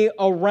be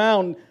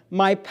around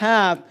my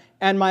path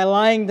and my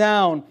lying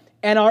down,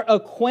 and are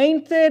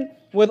acquainted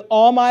with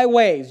all my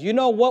ways. You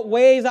know what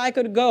ways I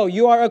could go.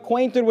 You are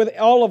acquainted with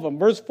all of them.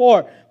 Verse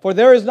 4. For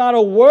there is not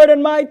a word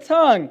in my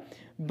tongue,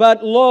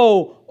 but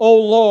lo, O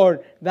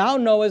Lord, thou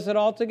knowest it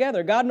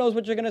altogether. God knows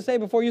what you're going to say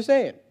before you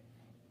say it.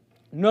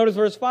 Notice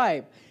verse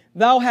 5.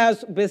 Thou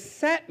hast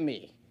beset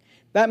me.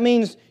 That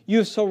means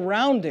you've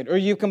surrounded or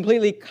you've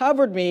completely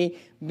covered me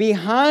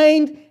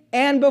behind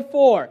and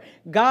before.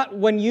 God,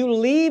 when you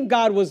leave,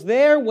 God was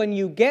there. When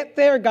you get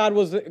there, God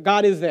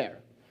is there.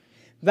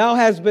 Thou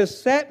hast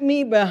beset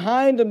me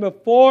behind and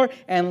before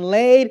and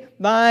laid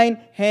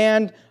thine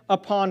hand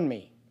upon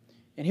me.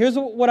 And here's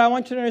what I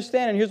want you to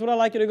understand, and here's what I'd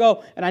like you to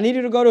go. And I need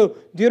you to go to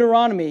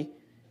Deuteronomy,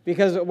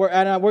 because we're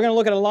going to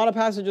look at a lot of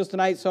passages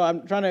tonight, so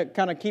I'm trying to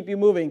kind of keep you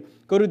moving.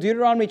 Go to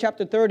Deuteronomy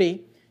chapter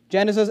 30,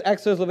 Genesis,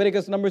 Exodus,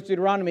 Leviticus, Numbers,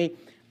 Deuteronomy.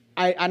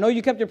 I know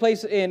you kept your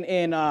place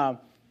in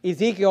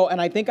Ezekiel,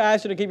 and I think I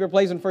asked you to keep your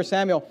place in 1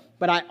 Samuel,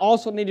 but I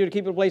also need you to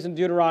keep your place in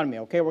Deuteronomy,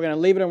 okay? We're going to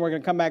leave it, and we're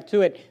going to come back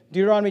to it.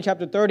 Deuteronomy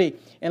chapter 30.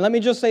 And let me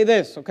just say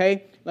this,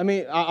 okay?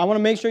 I want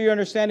to make sure you're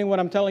understanding what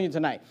I'm telling you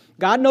tonight.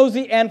 God knows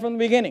the end from the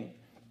beginning.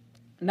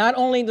 Not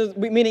only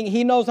meaning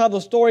He knows how the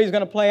story is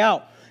going to play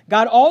out.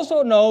 God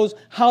also knows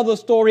how the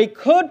story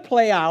could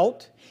play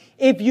out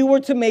if you were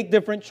to make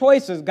different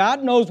choices.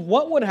 God knows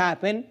what would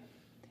happen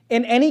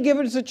in any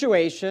given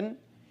situation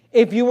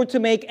if you were to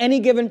make any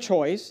given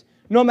choice,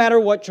 no matter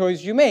what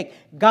choice you make.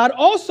 God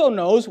also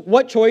knows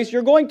what choice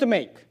you're going to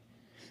make.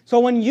 So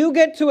when you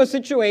get to a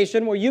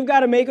situation where you've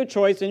got to make a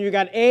choice and you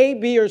got A,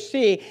 B, or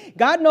C,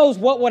 God knows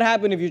what would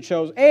happen if you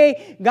chose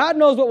A. God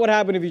knows what would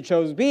happen if you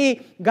chose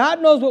B.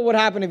 God knows what would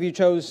happen if you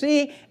chose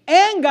C.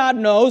 And God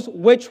knows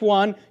which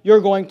one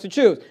you're going to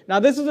choose. Now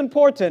this is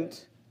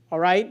important, all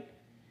right?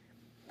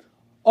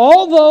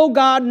 Although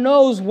God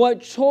knows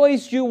what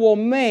choice you will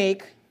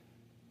make,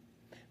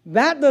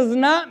 that does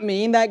not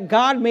mean that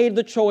God made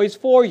the choice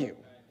for you.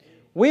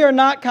 We are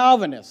not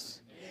Calvinists.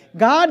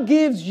 God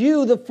gives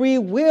you the free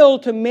will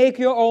to make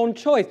your own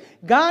choice.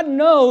 God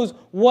knows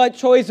what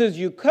choices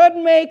you could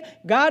make.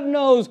 God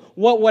knows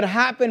what would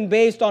happen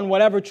based on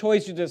whatever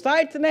choice you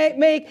decide to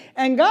make.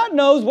 And God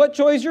knows what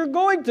choice you're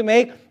going to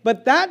make.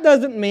 But that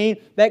doesn't mean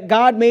that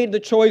God made the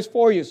choice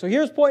for you. So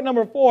here's point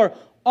number 4.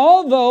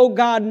 Although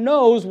God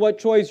knows what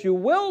choice you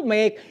will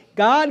make,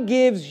 God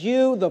gives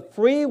you the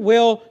free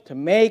will to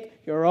make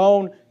your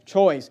own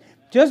choice.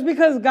 Just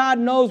because God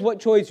knows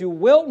what choice you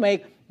will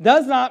make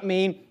does not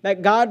mean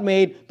that God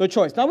made the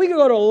choice. Now, we can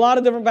go to a lot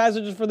of different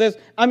passages for this.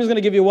 I'm just going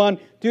to give you one.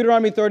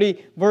 Deuteronomy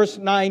 30, verse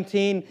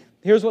 19.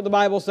 Here's what the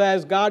Bible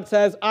says. God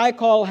says, I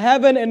call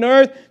heaven and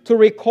earth to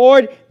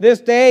record this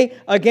day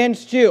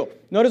against you.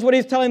 Notice what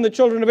he's telling the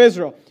children of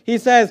Israel. He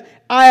says,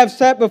 I have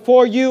set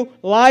before you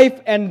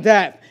life and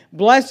death,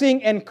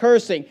 blessing and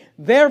cursing.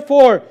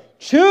 Therefore,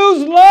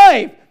 choose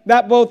life,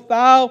 that both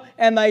thou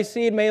and thy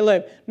seed may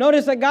live.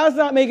 Notice that God's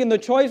not making the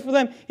choice for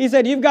them. He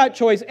said, you've got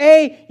choice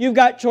A, you've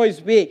got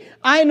choice B.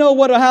 I know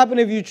what will happen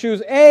if you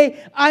choose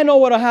A. I know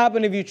what will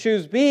happen if you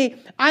choose B.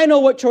 I know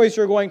what choice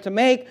you're going to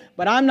make,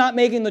 but I'm not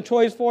making the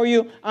choice for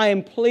you. I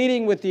am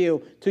pleading with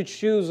you to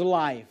choose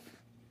life.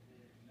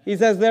 He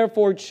says,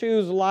 therefore,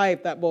 choose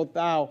life, that both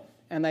thou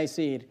and thy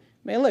seed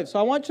may live. So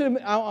I want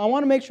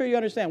to make sure you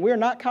understand, we are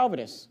not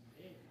Calvinists.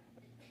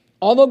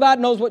 Although God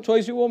knows what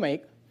choice you will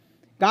make,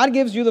 God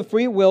gives you the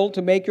free will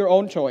to make your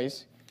own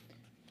choice.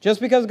 Just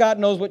because God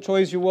knows what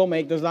choice you will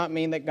make does not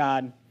mean that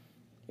God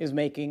is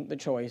making the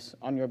choice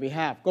on your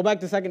behalf. Go back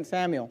to 2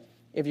 Samuel.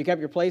 If you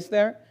kept your place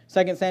there,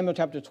 2 Samuel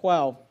chapter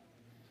 12.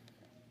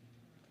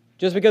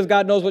 Just because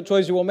God knows what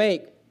choice you will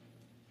make,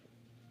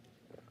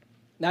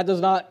 that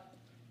does not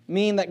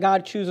mean that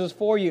God chooses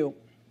for you.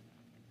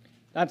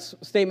 That's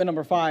statement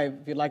number 5,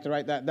 if you'd like to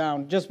write that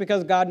down. Just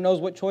because God knows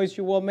what choice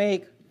you will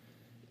make,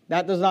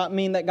 that does not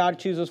mean that God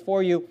chooses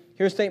for you.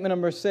 Here's statement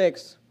number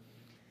 6.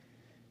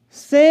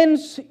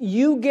 Since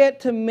you get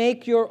to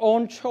make your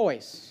own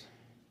choice,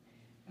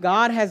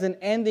 God has an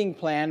ending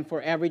plan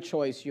for every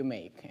choice you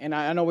make. And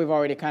I know we've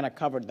already kind of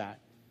covered that,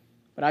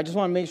 but I just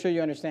want to make sure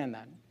you understand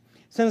that.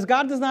 Since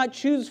God does not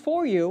choose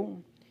for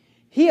you,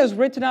 He has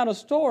written out a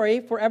story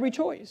for every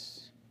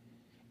choice.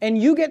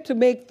 And you get to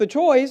make the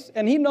choice,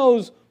 and He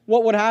knows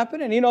what would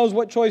happen, and He knows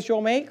what choice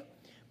you'll make.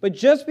 But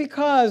just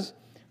because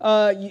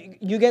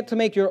you get to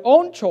make your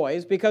own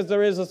choice, because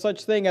there is a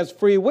such thing as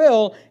free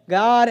will,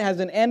 God has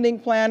an ending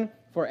plan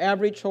for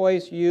every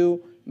choice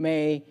you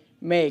may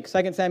make.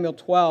 2 Samuel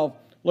 12,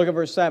 look at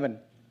verse 7.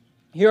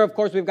 Here, of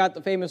course, we've got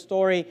the famous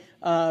story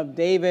of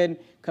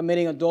David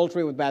committing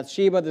adultery with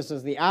Bathsheba. This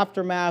is the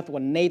aftermath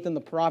when Nathan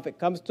the prophet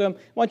comes to him.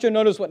 I want you to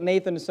notice what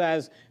Nathan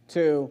says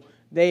to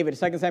David.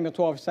 2 Samuel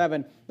 12,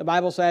 7, the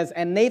Bible says,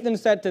 and Nathan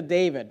said to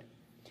David,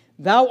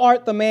 thou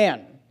art the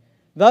man.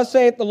 Thus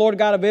saith the Lord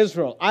God of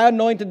Israel, I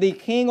anointed thee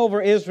king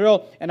over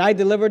Israel, and I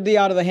delivered thee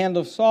out of the hand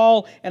of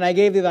Saul, and I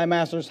gave thee thy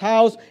master's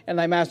house and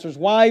thy master's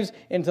wives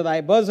into thy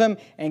bosom,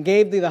 and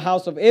gave thee the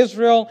house of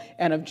Israel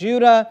and of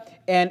Judah.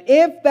 And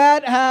if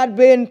that had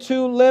been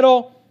too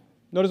little,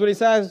 notice what he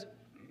says,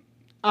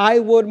 I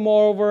would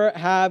moreover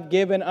have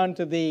given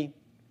unto thee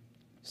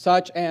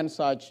such and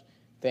such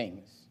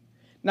things.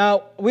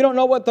 Now, we don't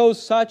know what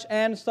those such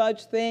and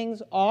such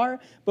things are,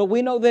 but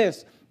we know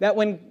this, that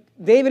when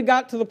David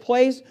got to the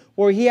place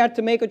where he had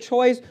to make a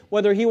choice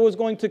whether he was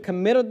going to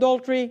commit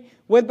adultery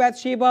with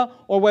Bathsheba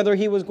or whether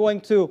he was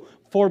going to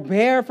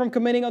forbear from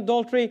committing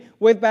adultery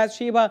with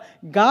Bathsheba.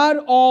 God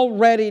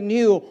already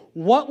knew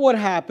what would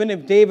happen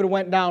if David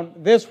went down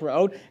this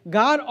road.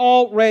 God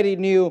already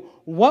knew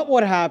what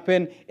would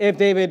happen if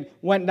David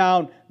went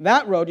down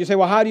that road. You say,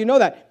 well, how do you know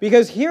that?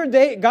 Because here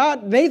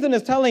Nathan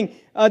is telling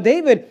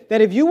David that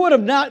if you would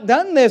have not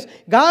done this,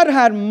 God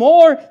had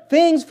more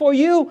things for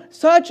you,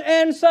 such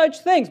and such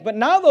things. But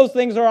now those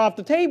things are off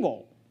the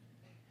table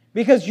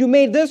because you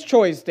made this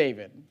choice,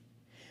 David.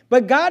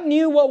 But God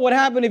knew what would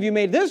happen if you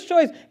made this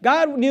choice.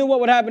 God knew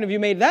what would happen if you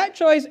made that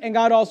choice. And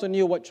God also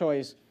knew what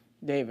choice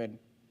David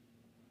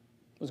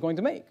was going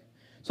to make.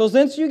 So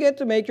since you get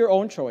to make your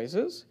own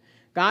choices,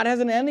 God has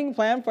an ending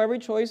plan for every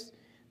choice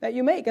that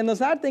you make. And the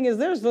sad thing is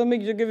this. Let me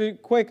just give you a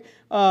quick,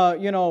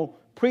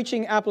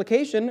 preaching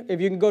application. If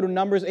you can go to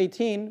Numbers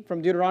 18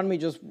 from Deuteronomy,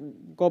 just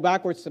go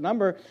backwards to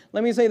number.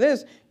 Let me say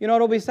this.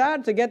 It'll be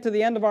sad to get to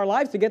the end of our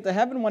lives, to get to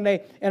heaven one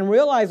day and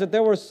realize that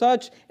there were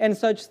such and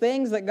such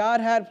things that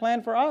God had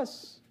planned for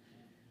us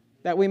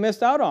that we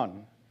missed out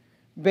on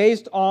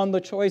based on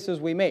the choices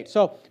we made.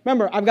 So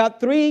remember, I've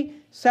got 3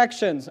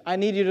 sections. I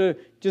need you to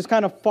just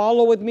kind of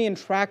follow with me and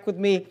track with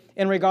me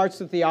in regards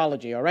to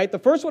theology, all right? The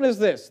first one is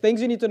this,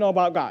 things you need to know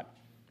about God.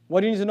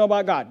 What do you need to know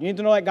about God? You need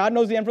to know that God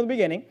knows the end from the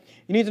beginning.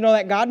 You need to know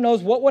that God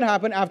knows what would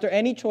happen after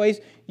any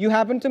choice you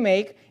happen to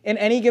make in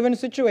any given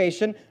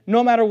situation,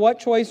 no matter what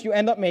choice you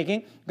end up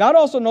making. God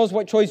also knows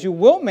what choice you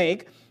will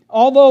make.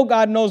 Although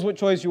God knows what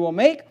choice you will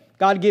make,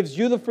 God gives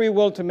you the free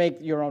will to make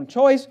your own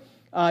choice.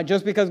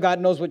 Just because God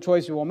knows what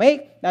choice you will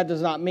make, that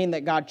does not mean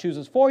that God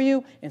chooses for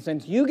you. And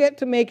since you get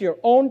to make your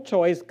own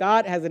choice,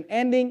 God has an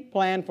ending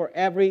plan for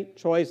every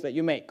choice that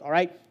you make. All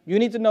right? You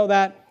need to know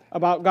that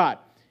about God.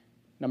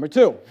 Number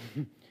 2,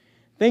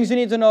 things you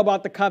need to know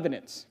about the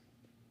covenants.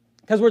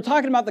 Because we're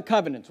talking about the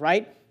covenants,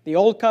 right? The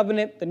Old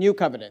Covenant, the New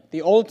Covenant.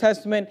 The Old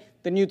Testament,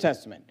 the New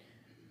Testament.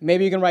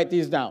 Maybe you can write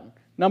these down.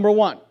 Number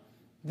 1,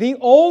 the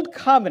Old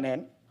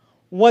Covenant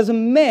was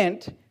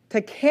meant to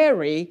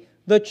carry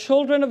the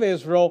children of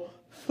Israel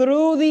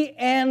through the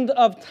end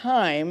of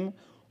time,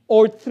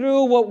 or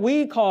through what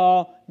we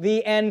call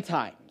the end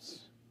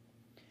times.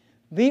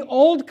 The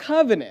Old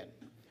Covenant,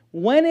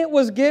 when it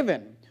was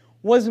given,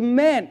 was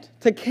meant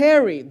to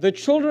carry the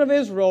children of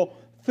Israel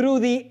through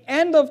the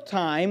end of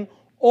time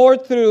or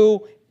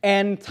through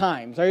end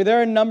times. Are you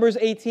there in Numbers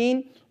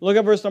 18? Look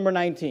at verse number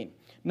 19.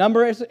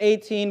 Numbers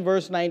 18,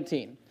 verse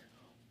 19.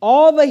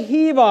 All the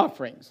heave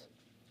offerings.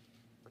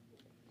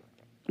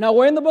 Now,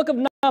 we're in the book of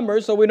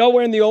Numbers, so we know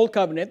we're in the Old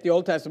Covenant, the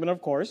Old Testament,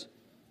 of course.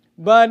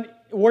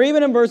 But we're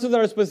even in verses that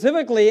are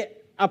specifically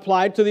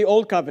applied to the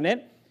Old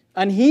Covenant.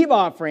 An heave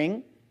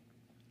offering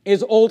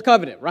is Old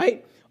Covenant,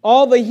 right?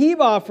 All the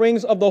heave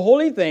offerings of the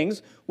holy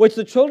things which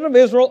the children of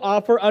Israel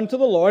offer unto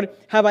the Lord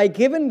have I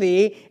given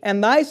thee,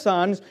 and thy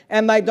sons,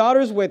 and thy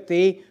daughters with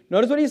thee.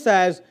 Notice what he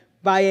says,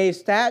 by a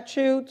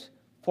statute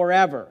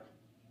forever.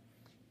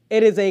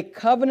 It is a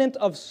covenant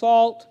of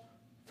salt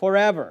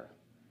forever,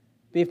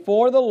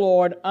 before the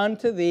Lord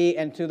unto thee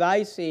and to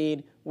thy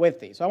seed with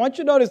thee. So I want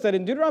you to notice that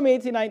in Deuteronomy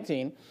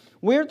 18:19,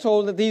 we're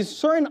told that these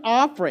certain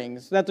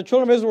offerings that the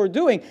children of Israel were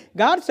doing,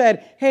 God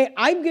said, hey,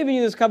 I'm giving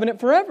you this covenant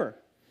forever.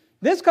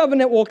 This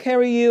covenant will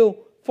carry you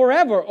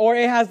forever, or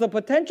it has the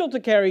potential to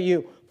carry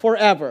you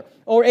forever,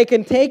 or it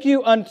can take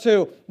you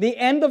unto the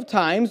end of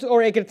times,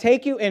 or it can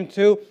take you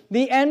into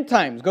the end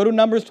times. Go to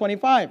Numbers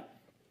 25.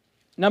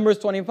 Numbers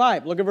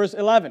 25, look at verse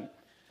 11.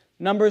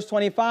 Numbers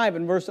 25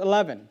 and verse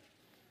 11.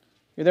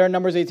 You're there in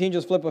Numbers 18,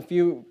 just flip a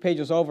few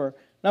pages over.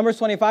 Numbers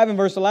 25 and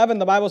verse 11,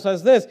 the Bible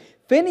says this,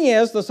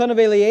 Phinehas, the son of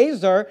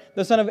Eleazar,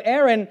 the son of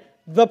Aaron,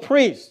 the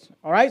priest.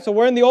 All right, so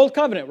we're in the Old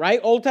Covenant, right?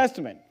 Old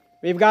Testament.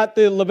 We've got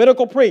the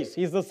Levitical priest.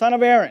 He's the son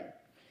of Aaron.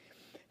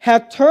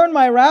 Hath turned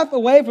my wrath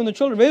away from the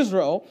children of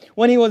Israel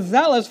when he was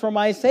zealous for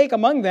my sake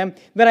among them,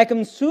 that I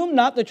consume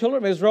not the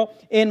children of Israel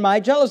in my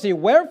jealousy.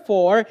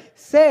 Wherefore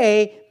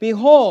say,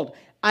 behold,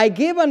 I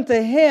give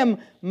unto him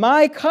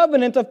my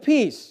covenant of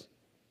peace.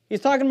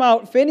 He's talking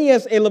about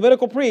Phinehas, a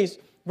Levitical priest,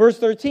 verse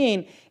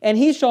 13, and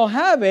he shall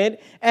have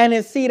it, and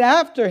his seed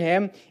after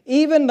him,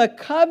 even the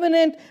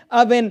covenant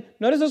of an,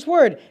 notice this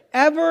word,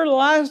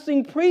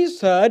 everlasting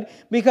priesthood,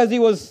 because he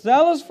was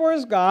zealous for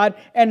his God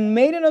and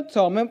made an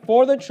atonement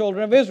for the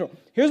children of Israel.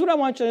 Here's what I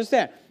want you to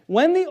understand.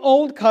 When the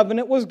Old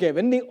Covenant was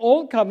given, the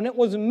Old Covenant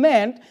was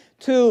meant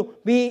to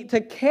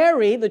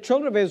carry the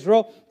children of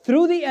Israel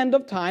through the end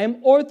of time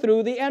or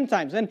through the end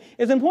times. And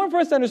it's important for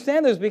us to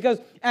understand this because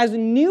as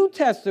New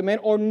Testament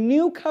or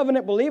New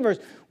Covenant believers,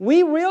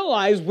 we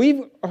realize,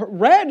 we've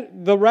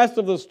read the rest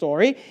of the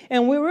story,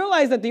 and we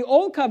realize that the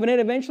Old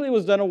Covenant eventually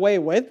was done away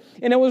with,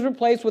 and it was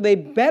replaced with a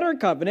better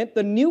covenant,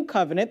 the New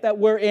Covenant that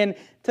we're in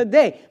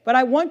today. But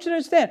I want you to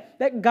understand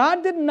that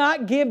God did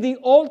not give the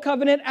Old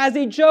Covenant as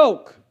a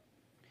joke.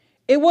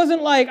 It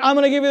wasn't like, I'm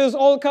going to give you this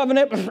Old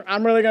Covenant,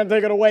 I'm really going to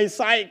take it away,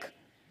 psych.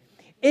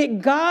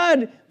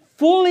 God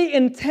fully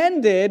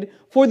intended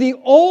for the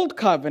Old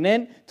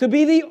Covenant to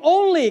be the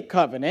only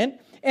covenant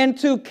and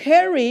to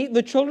carry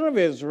the children of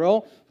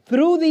Israel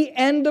through the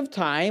end of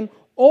time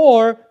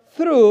or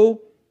through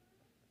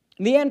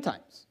the end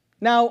times.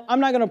 Now,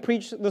 I'm not going to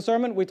preach the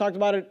sermon. We talked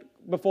about it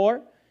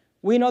before.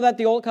 We know that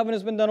the Old Covenant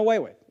has been done away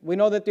with. We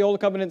know that the Old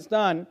Covenant's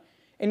done.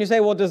 And you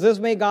say, well, does this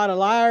make God a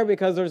liar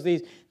because there's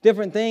these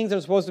different things that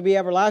are supposed to be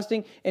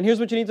everlasting? And here's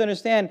what you need to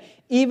understand.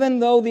 Even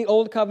though the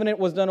Old Covenant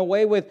was done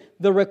away with,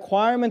 the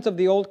requirements of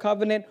the Old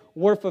Covenant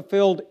were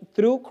fulfilled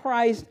through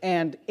Christ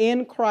and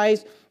in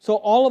Christ. So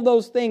all of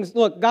those things,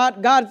 look,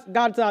 God's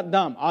not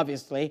dumb,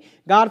 obviously.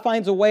 God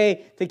finds a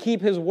way to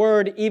keep His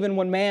word even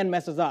when man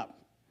messes up.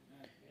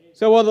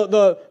 So, well,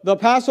 the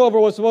Passover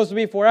was supposed to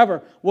be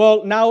forever.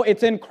 Well, now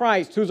it's in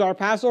Christ, who's our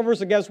Passover,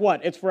 so guess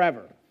what? It's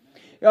forever.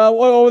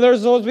 Well, there's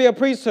supposed to be a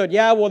priesthood.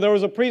 Yeah, well, there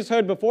was a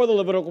priesthood before the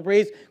Levitical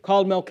priest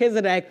called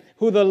Melchizedek,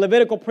 who the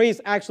Levitical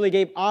priest actually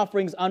gave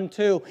offerings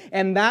unto,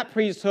 and that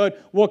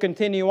priesthood will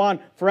continue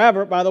on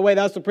forever. By the way,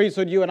 that's the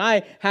priesthood you and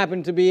I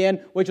happen to be in,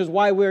 which is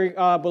why we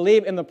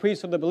believe in the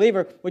priesthood of the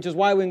believer, which is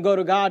why we can go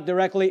to God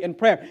directly in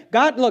prayer.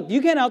 God, look,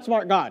 you can't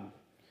outsmart God.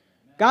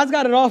 God's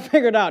got it all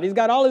figured out. He's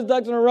got all his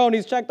ducks in a row, and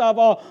he's checked off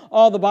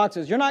all the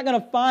boxes. You're not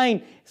going to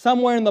find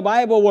somewhere in the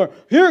Bible where,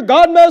 here,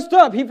 God messed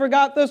up. He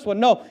forgot this one.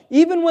 No,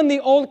 even when the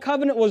Old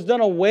Covenant was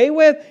done away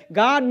with,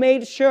 God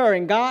made sure,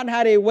 and God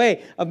had a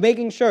way of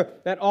making sure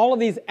that all of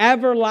these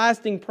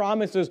everlasting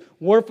promises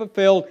were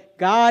fulfilled.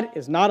 God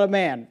is not a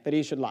man that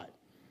he should lie.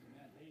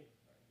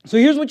 So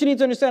here's what you need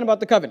to understand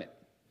about the covenant.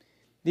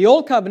 The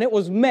Old Covenant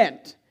was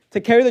meant to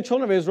carry the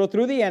children of Israel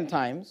through the end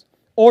times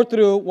or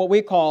through what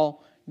we call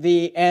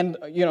the end,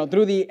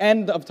 through the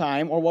end of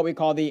time, or what we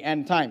call the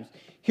end times.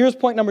 Here's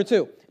point number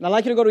 2. And I'd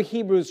like you to go to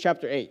Hebrews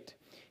chapter 8.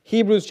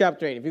 Hebrews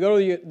chapter 8. If you go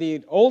to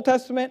the Old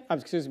Testament,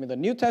 the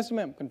New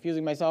Testament, I'm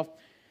confusing myself.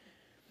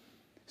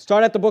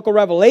 Start at the book of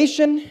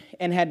Revelation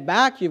and head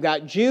back. You've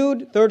got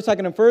Jude, 3rd,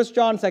 2nd, and 1st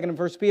John, 2nd and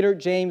 1st Peter,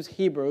 James,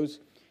 Hebrews.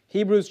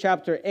 Hebrews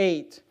chapter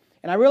 8.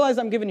 And I realize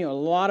I'm giving you a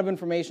lot of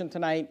information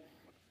tonight,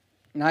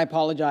 and I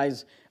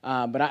apologize,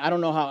 but I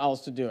don't know how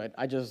else to do it.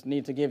 I just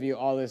need to give you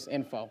all this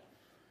info.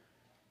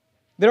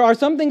 There are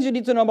some things you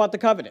need to know about the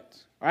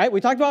covenant. All right,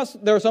 we talked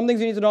about there are some things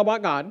you need to know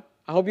about God.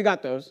 I hope you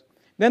got those.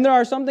 Then there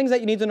are some things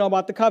that you need to know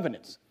about the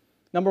covenants.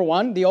 Number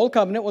 1, the old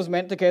covenant was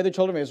meant to carry the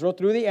children of Israel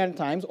through the end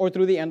times or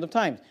through the end of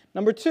times.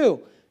 Number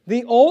 2,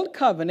 the old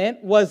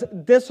covenant was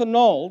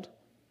disannulled,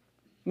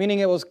 meaning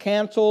it was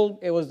canceled,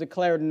 it was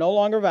declared no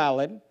longer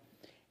valid,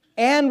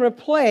 and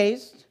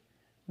replaced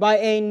by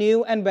a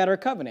new and better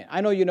covenant.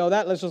 I know you know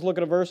that. Let's just look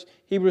at a verse,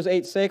 Hebrews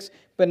 8:6.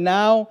 But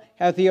now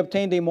hath he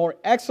obtained a more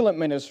excellent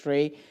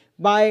ministry,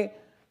 by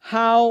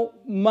how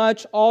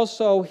much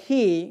also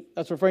he,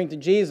 that's referring to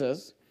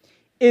Jesus,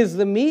 is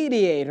the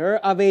mediator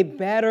of a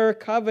better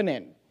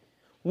covenant,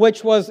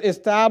 which was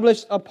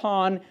established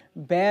upon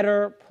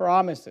better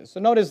promises. So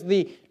notice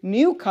the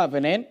new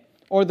covenant,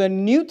 or the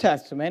New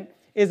Testament,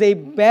 is a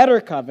better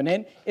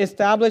covenant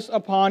established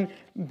upon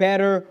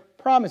better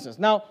promises.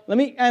 Now, let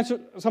me answer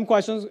some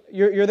questions.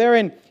 You're there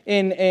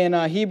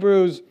in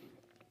Hebrews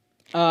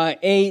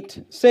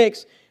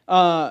 8:6.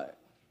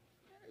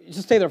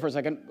 Just stay there for a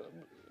second.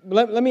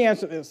 Let me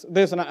answer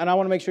this, and I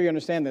want to make sure you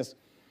understand this.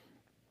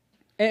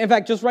 In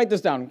fact, just write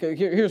this down.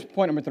 Here's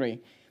point number 3.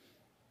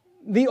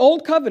 The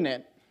old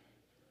covenant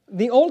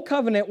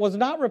was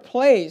not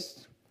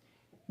replaced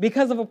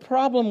because of a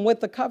problem with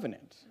the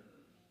covenant.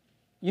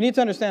 You need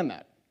to understand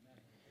that.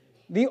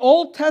 The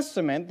Old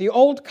Testament, the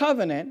old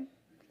covenant,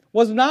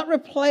 was not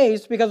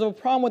replaced because of a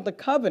problem with the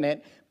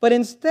covenant, but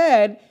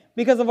instead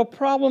because of a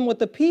problem with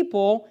the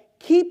people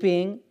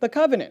keeping the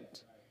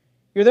covenant.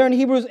 You're there in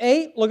Hebrews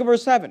 8, look at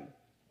verse 7.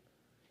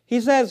 He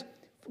says,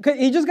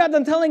 he just got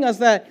done telling us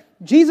that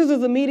Jesus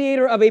is the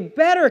mediator of a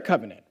better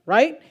covenant,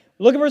 right?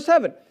 Look at verse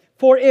 7.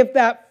 For if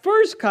that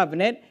first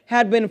covenant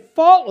had been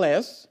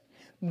faultless,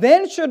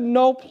 then should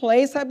no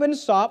place have been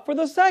sought for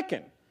the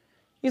second.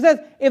 He says,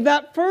 if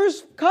that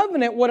first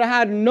covenant would have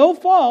had no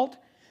fault,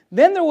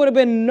 then there would have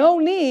been no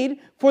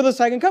need for the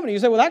second covenant. You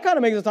say, well, that kind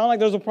of makes it sound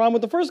like there's a problem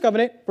with the first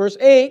covenant. Verse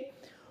 8,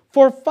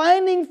 for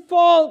finding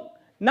fault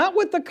not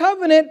with the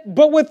covenant,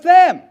 but with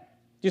them. Do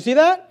you see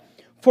that?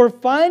 For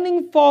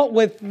finding fault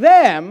with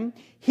them,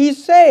 he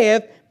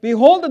saith,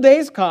 behold, the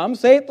days come,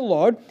 saith the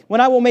Lord, when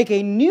I will make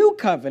a new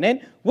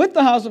covenant with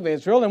the house of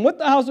Israel and with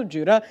the house of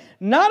Judah,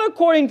 not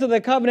according to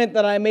the covenant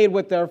that I made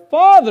with their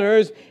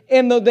fathers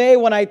in the day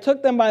when I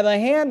took them by the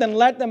hand and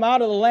led them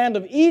out of the land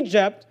of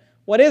Egypt.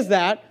 What is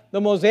that?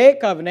 The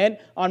Mosaic covenant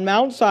on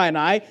Mount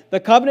Sinai, the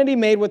covenant he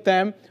made with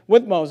them,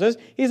 with Moses.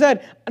 He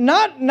said,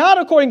 not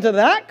according to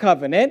that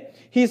covenant.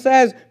 He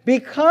says,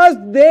 because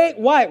they,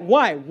 why?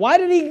 Why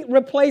did he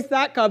replace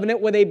that covenant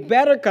with a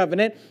better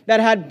covenant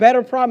that had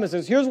better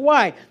promises? Here's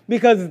why.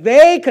 Because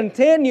they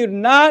continued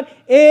not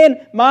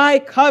in my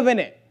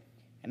covenant,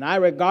 and I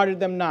regarded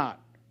them not,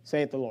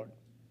 saith the Lord.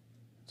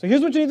 So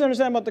here's what you need to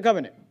understand about the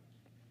covenant.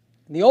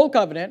 The old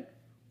covenant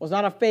was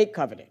not a fake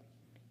covenant.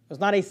 It was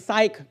not a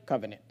psych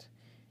covenant.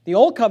 The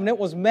old covenant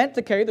was meant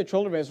to carry the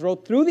children of Israel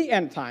through the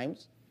end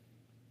times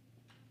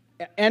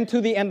and to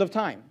the end of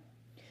time.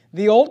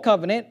 The old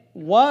covenant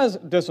was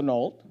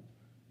disannulled,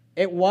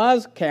 it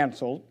was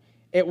canceled,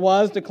 it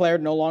was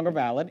declared no longer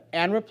valid,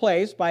 and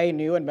replaced by a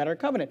new and better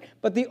covenant.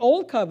 But the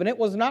old covenant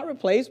was not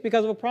replaced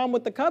because of a problem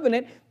with the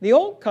covenant. The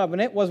old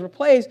covenant was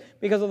replaced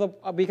because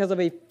of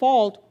a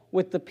fault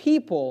with the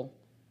people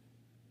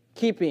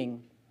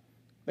keeping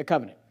the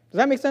covenant. Does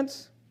that make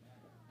sense?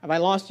 Have I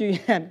lost you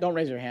yet? Don't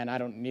raise your hand. I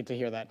don't need to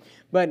hear that.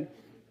 But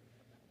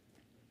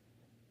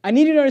I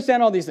need you to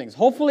understand all these things.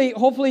 Hopefully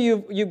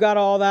you've got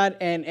all that,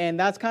 and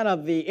that's kind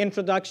of the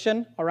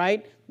introduction, all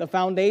right, the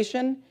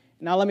foundation.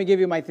 Now let me give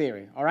you my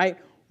theory, all right?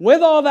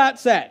 With all that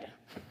said,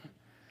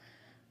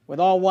 with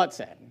all what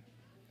said,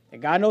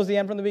 that God knows the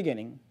end from the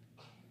beginning,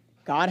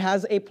 God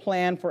has a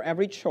plan for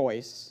every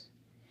choice,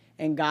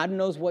 and God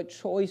knows what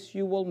choice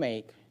you will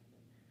make.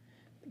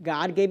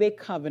 God gave a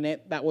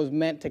covenant that was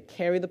meant to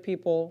carry the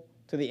people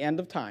to the end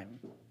of time.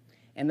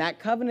 And that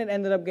covenant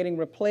ended up getting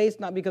replaced,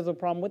 not because of a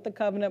problem with the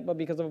covenant, but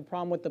because of a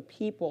problem with the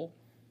people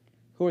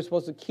who were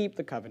supposed to keep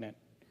the covenant.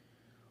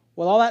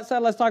 With all that said,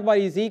 let's talk about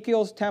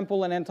Ezekiel's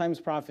temple and end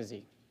times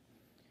prophecy.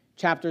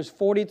 Chapters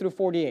 40 through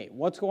 48.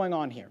 What's going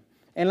on here?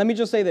 And let me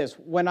just say this.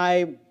 When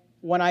I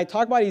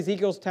talk about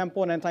Ezekiel's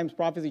temple and end times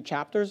prophecy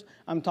chapters,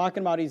 I'm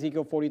talking about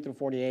Ezekiel 40 through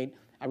 48.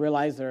 I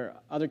realize there are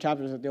other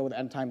chapters that deal with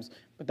end times,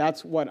 but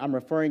that's what I'm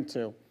referring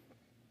to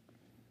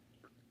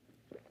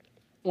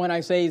when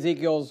I say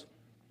Ezekiel's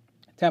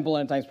temple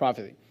and end times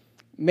prophecy.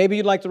 Maybe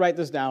you'd like to write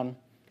this down.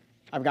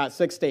 I've got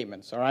 6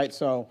 statements, all right?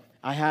 So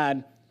I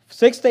had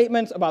 6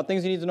 statements about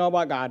things you need to know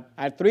about God.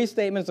 I had 3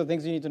 statements of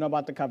things you need to know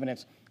about the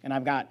covenants. And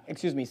I've got,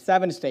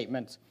 7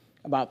 statements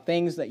about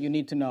things that you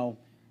need to know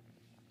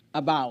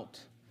about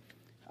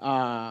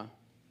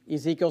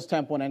Ezekiel's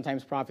temple and end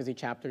times prophecy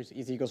chapters,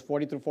 Ezekiel's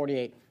 40 through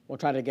 48. We'll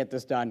try to get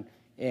this done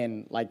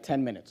in like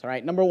 10 minutes. All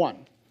right, number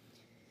one,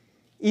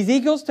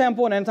 Ezekiel's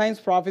temple and end times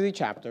prophecy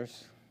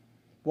chapters,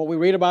 what we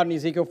read about in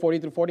Ezekiel 40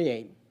 through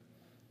 48,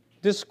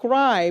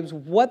 describes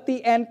what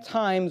the end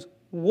times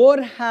would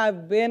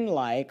have been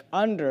like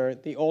under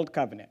the old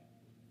covenant,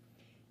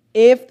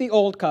 if the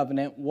old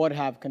covenant would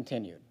have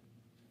continued.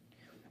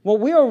 What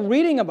we are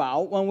reading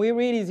about when we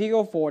read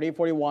Ezekiel 40,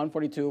 41,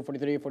 42,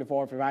 43,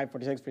 44, 45,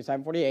 46,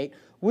 47, 48,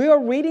 we are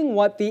reading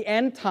what the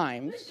end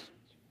times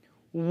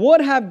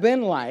would have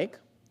been like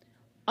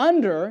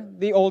under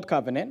the old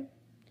covenant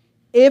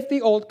if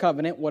the old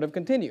covenant would have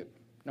continued.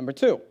 Number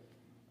two,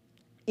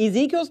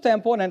 Ezekiel's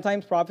temple and end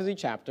times prophecy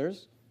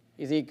chapters,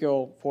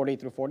 Ezekiel 40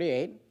 through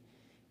 48,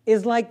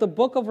 is like the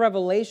book of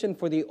Revelation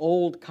for the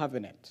old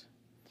covenant.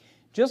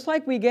 Just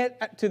like we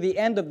get to the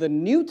end of the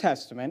New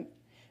Testament,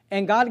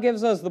 and God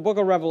gives us the book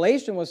of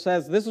Revelation, which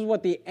says this is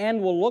what the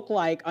end will look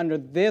like under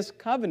this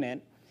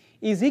covenant,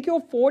 Ezekiel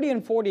 40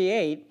 and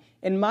 48,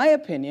 in my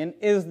opinion,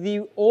 is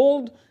the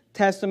Old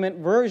Testament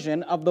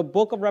version of the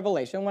book of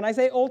Revelation. When I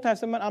say Old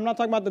Testament, I'm not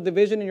talking about the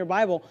division in your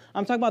Bible.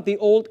 I'm talking about the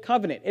Old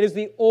Covenant. It is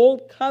the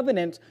Old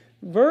Covenant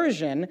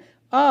version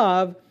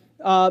of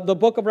the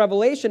book of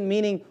Revelation,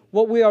 meaning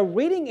what we are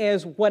reading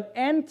is what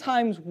end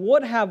times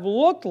would have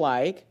looked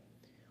like,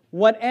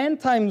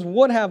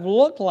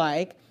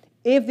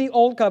 if the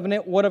old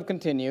covenant would have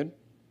continued.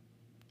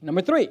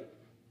 Number three,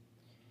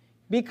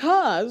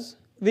 because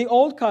the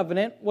old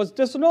covenant was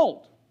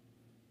disannulled,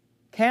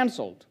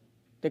 canceled,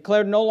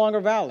 declared no longer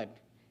valid,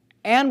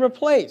 and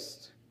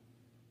replaced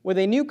with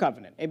a new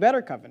covenant, a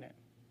better covenant,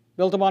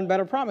 built upon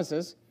better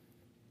promises,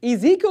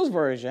 Ezekiel's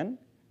version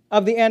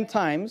of the end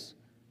times,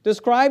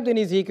 described in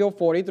Ezekiel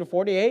 40 through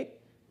 48,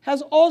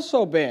 has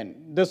also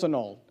been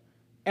disannulled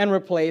and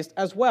replaced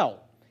as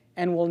well,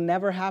 and will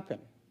never happen.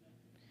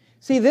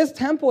 See, this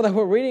temple that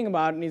we're reading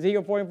about in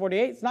Ezekiel 40 and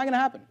 48, it's not going to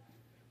happen.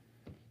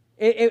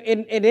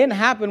 It didn't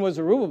happen with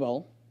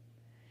Zerubbabel,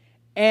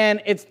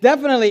 and it's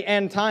definitely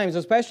end times,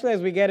 especially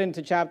as we get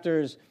into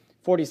chapters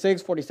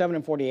 46, 47,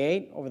 and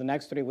 48 over the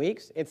next 3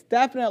 weeks. It's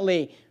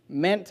definitely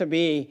meant to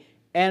be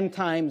end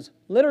times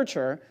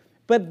literature,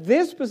 but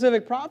this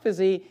specific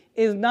prophecy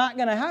is not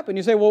going to happen.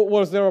 You say, well,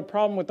 was there a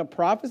problem with the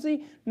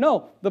prophecy?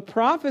 No, the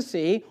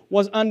prophecy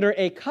was under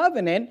a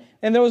covenant,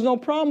 and there was no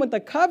problem with the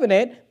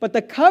covenant, but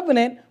the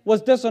covenant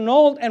was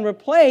disannulled and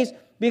replaced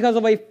because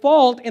of a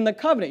fault in the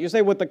covenant. You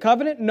say, with the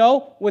covenant?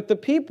 No, with the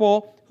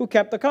people who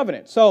kept the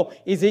covenant. So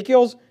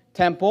Ezekiel's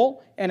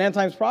temple and end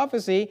times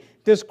prophecy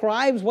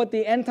describes what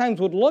the end times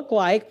would look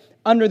like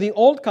under the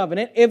old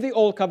covenant if the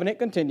old covenant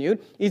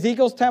continued.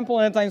 Ezekiel's temple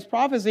and end times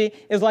prophecy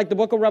is like the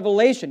book of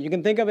Revelation. You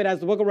can think of it as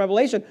the book of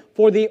Revelation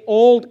for the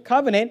old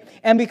covenant.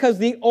 And because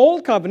the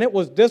old covenant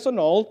was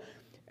disannulled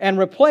and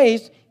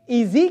replaced,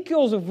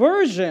 Ezekiel's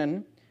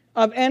version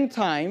of end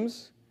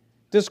times,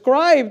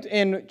 described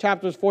in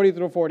chapters 40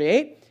 through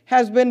 48,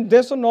 has been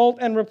disannulled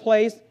and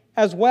replaced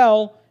as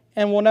well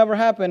and will never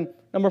happen.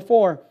 Number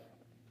four,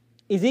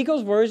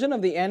 Ezekiel's version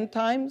of the end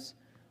times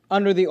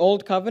under the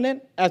old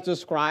covenant, as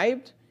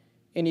described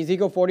in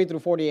Ezekiel 40 through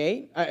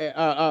 48,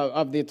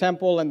 of the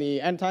temple and the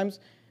end times,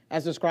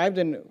 as described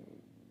in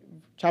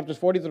chapters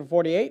 40 through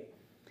 48,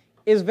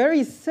 is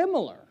very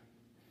similar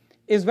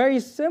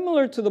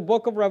to the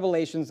book of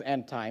Revelation's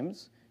end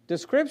times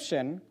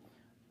description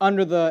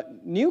under the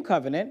new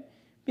covenant,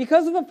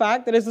 because of the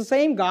fact that it's the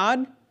same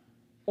God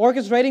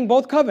orchestrating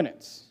both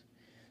covenants.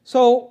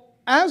 So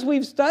as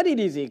we've studied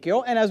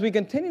Ezekiel, and as we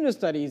continue to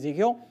study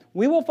Ezekiel,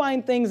 we will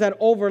find things that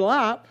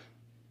overlap.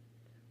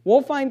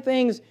 We'll find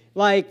things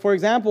like, for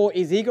example,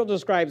 Ezekiel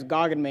describes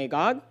Gog and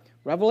Magog.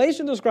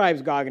 Revelation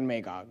describes Gog and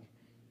Magog.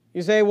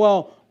 You say,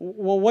 well,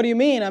 what do you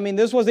mean? I mean,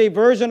 this was a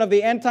version of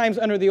the end times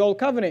under the old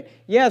covenant.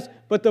 Yes,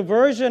 but the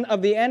version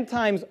of the end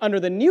times under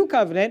the new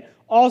covenant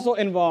also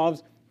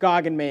involves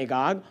Gog and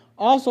Magog,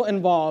 also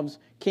involves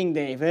King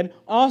David,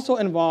 also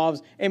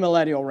involves a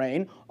millennial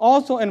reign,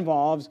 also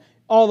involves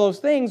all those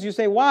things. You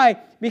say, why?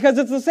 Because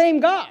it's the same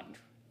God.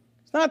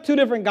 It's not two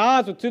different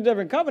gods with two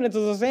different covenants.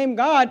 It's the same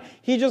God.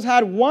 He just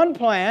had one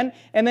plan,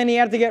 and then he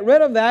had to get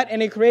rid of that,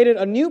 and he created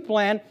a new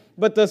plan.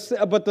 But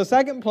the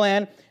second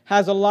plan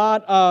has a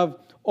lot of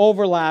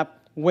overlap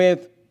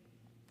with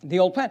the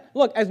old plan.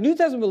 Look, as New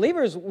Testament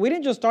believers, we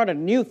didn't just start a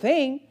new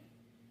thing.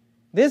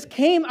 This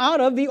came out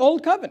of the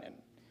old covenant.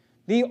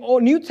 The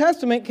New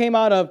Testament came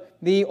out of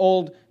the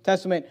Old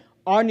Testament.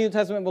 Our New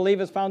Testament belief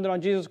is founded on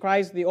Jesus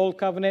Christ. The Old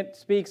Covenant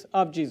speaks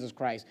of Jesus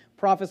Christ,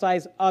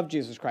 prophesies of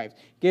Jesus Christ,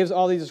 gives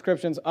all these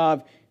descriptions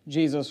of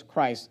Jesus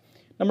Christ.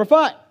 Number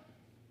five,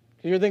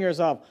 because you're thinking to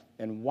yourself,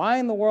 then why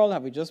in the world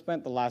have we just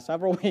spent the last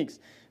several weeks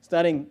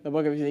studying the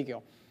book of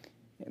Ezekiel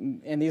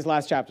in these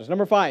last chapters?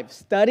 Number five,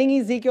 studying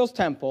Ezekiel's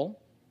temple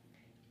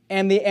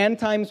and the end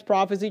times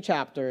prophecy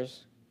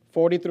chapters,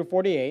 40 through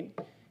 48,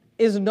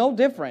 is no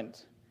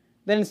different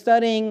than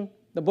studying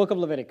the book of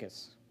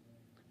Leviticus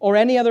or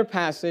any other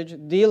passage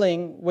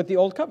dealing with the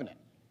Old Covenant.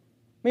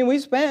 I mean, we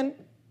spent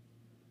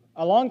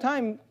a long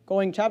time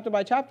going chapter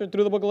by chapter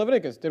through the book of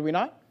Leviticus, did we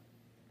not?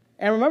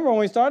 And remember, when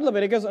we started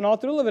Leviticus and all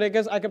through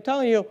Leviticus, I kept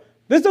telling you,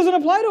 this doesn't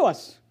apply to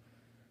us.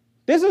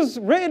 This is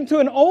written to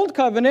an old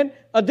covenant,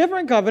 a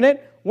different covenant.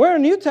 We're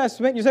in the New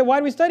Testament. You say, why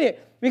do we study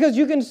it?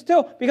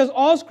 Because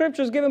all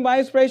Scripture is given by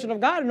inspiration of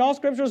God, and all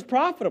Scripture is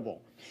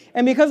profitable.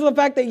 And because of the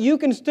fact that you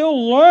can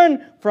still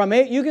learn from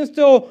it, you can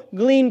still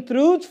glean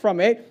truths from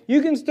it,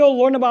 you can still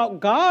learn about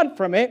God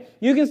from it,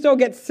 you can still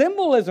get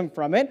symbolism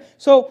from it.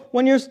 So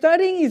when you're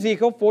studying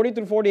Ezekiel 40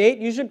 through 48,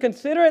 you should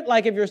consider it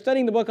like if you're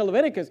studying the book of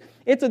Leviticus.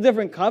 It's a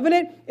different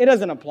covenant. It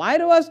doesn't apply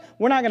to us.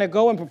 We're not going to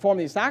go and perform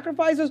these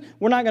sacrifices.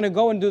 We're not going to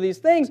go and do these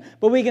things.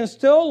 But we can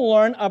still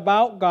learn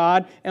about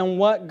God and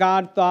what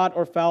God thought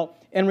or felt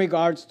in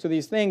regards to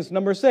these things.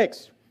 Number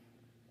 6.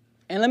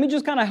 And let me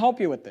just kind of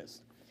help you with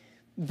this.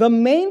 The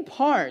main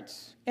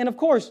parts, and of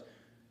course,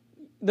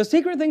 the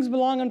secret things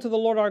belong unto the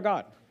Lord our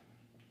God.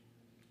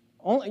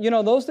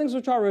 Those things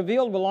which are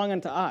revealed belong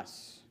unto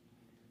us.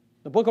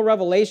 The book of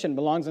Revelation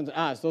belongs unto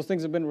us. Those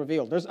things have been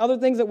revealed. There's other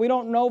things that we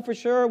don't know for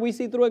sure. We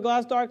see through a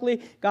glass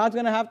darkly. God's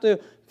going to have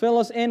to fill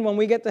us in when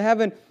we get to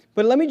heaven.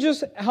 But let me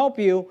just help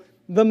you.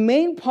 The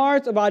main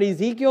parts about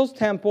Ezekiel's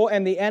temple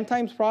and the end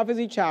times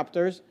prophecy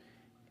chapters,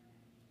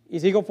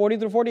 Ezekiel 40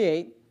 through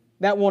 48,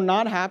 that will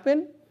not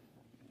happen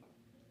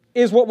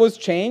is what was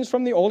changed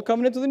from the old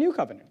covenant to the new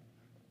covenant.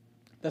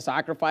 The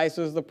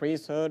sacrifices, the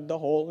priesthood, the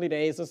holy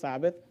days, the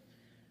Sabbath.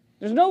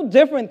 There's no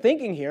different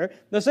thinking here.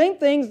 The same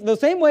things, the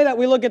same way that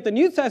we look at the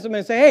New Testament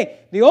and say, hey,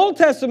 the Old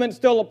Testament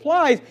still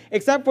applies,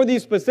 except for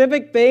these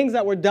specific things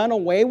that were done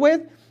away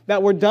with,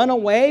 that were done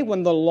away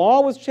when the law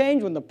was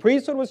changed, when the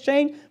priesthood was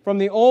changed from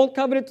the old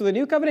covenant to the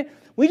new covenant.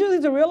 We just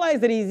need to realize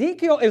that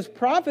Ezekiel is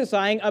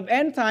prophesying of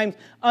end times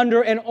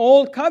under an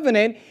old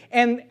covenant,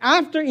 and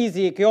after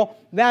Ezekiel,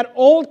 that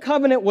old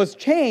covenant was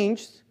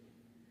changed.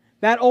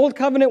 That old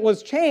covenant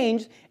was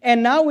changed,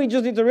 and now we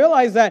just need to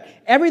realize that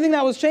everything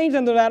that was changed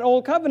under that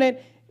old covenant,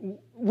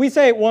 we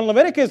say, well, in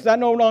Leviticus, that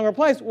no longer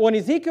applies. Well, in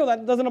Ezekiel,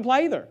 that doesn't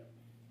apply either.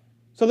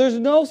 So there's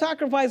no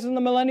sacrifices in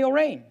the millennial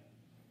reign.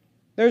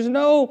 There's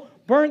no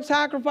burnt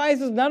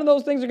sacrifices. None of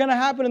those things are going to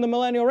happen in the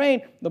millennial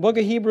reign. The book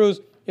of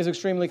Hebrews is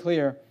extremely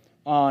clear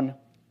on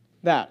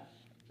that.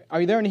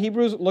 Are you there in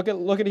Hebrews? Look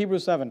at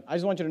Hebrews 7. I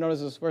just want you to notice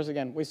this verse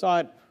again. We saw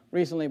it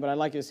recently, but I'd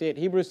like you to see it.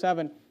 Hebrews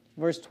 7,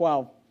 verse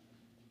 12.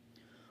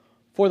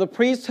 For the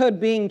priesthood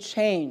being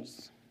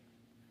changed,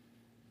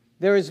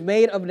 there is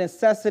made of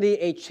necessity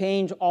a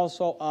change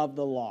also of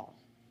the law.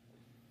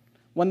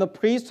 When the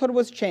priesthood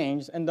was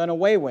changed and done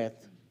away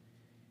with,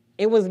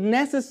 it was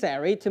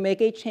necessary to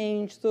make a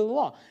change to the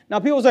law. Now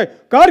people say,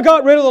 God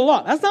got rid of the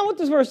law. That's not what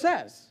this verse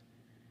says.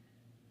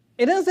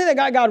 It doesn't say that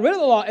God got rid of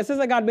the law. It says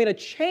that God made a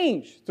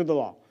change to the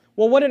law.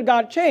 Well, what did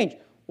God change?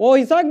 Well,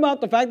 he's talking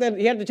about the fact that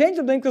he had to change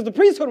something because the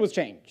priesthood was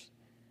changed.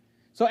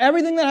 So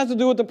everything that has to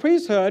do with the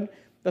priesthood,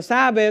 the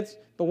Sabbaths,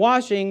 the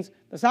washings,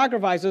 the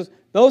sacrifices,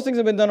 those things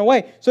have been done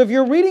away. So if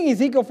you're reading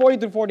Ezekiel 40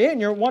 through 48 and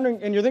you're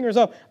wondering, and you're thinking to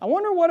yourself, I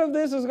wonder what if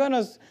this is going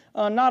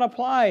to not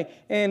apply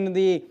in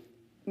the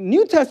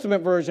New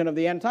Testament version of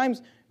the end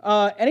times.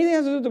 Anything that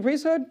has to do with the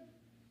priesthood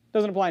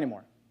doesn't apply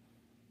anymore.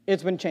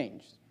 It's been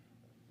changed.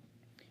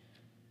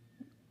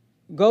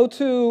 Go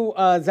to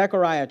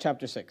Zechariah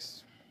chapter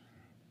 6.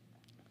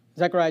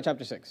 Zechariah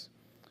chapter 6.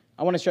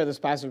 I want to share this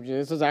passage with you.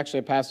 This is actually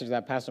a passage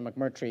that Pastor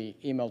McMurtry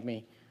emailed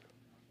me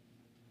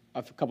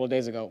a couple of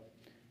days ago.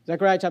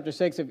 Zechariah chapter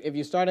 6, if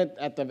you started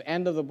at the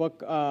end of the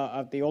book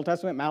of the Old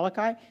Testament,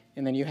 Malachi,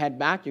 and then you head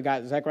back, you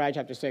got Zechariah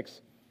chapter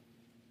 6.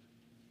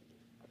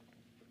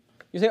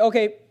 You say,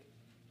 okay,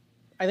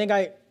 I think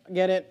I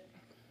get it.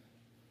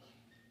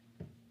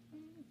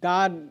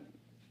 God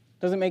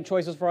doesn't make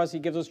choices for us. He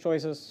gives us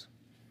choices.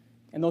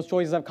 And those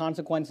choices have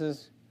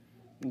consequences.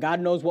 God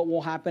knows what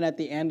will happen at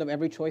the end of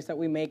every choice that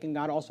we make, and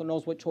God also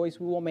knows what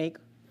choice we will make.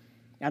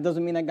 That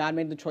doesn't mean that God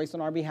made the choice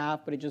on our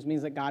behalf, but it just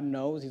means that God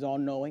knows. He's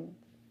all-knowing,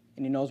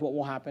 and He knows what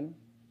will happen.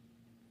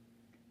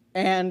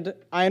 And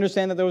I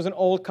understand that there was an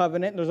old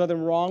covenant. There's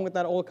nothing wrong with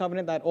that old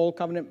covenant. That old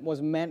covenant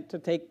was meant to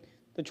take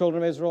the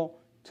children of Israel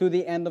to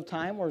the end of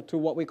time, or to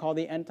what we call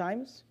the end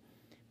times.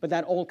 But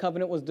that old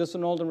covenant was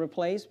disannulled and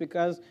replaced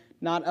because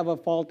not of a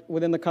fault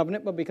within the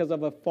covenant, but because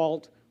of a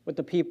fault with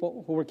the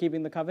people who were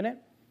keeping the covenant.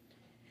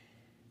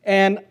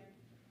 And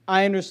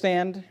I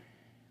understand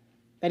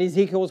that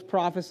Ezekiel was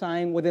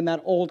prophesying within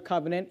that old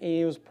covenant.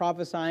 He was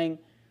prophesying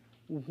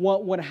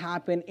what would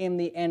happen in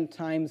the end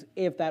times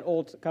if that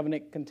old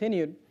covenant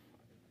continued.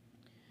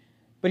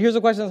 But here's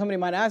a question that somebody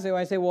might ask.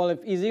 I say, well, if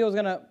Ezekiel is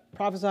going to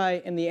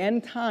prophesy in the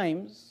end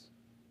times,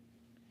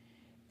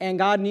 and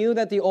God knew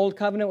that the old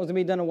covenant was going to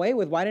be done away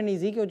with, why didn't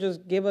Ezekiel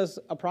just give us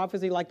a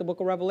prophecy like the book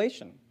of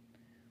Revelation,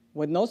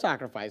 with no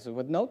sacrifices,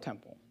 with no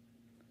temple?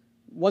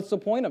 What's the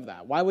point of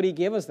that? Why would He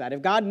give us that?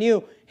 If God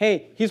knew,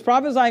 hey, He's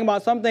prophesying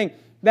about something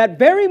that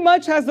very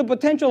much has the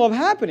potential of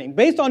happening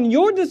based on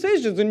your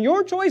decisions and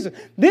your choices.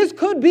 This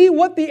could be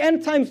what the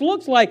end times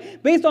looks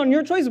like based on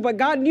your choices, but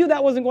God knew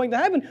that wasn't going to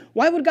happen.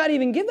 Why would God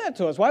even give that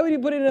to us? Why would He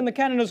put it in the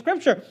canon of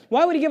Scripture?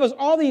 Why would He give us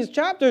all these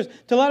chapters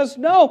to let us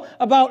know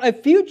about a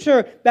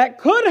future that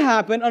could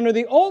happen under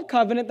the old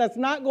covenant that's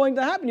not going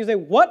to happen? You say,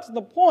 what's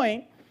the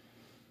point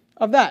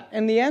of that?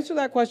 And the answer to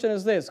that question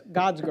is this: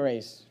 God's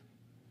grace.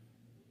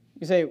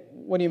 You say,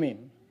 what do you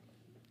mean?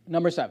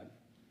 Number 7.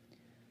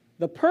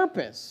 The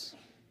purpose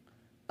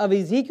of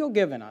Ezekiel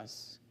giving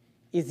us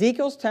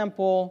Ezekiel's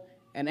temple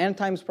and end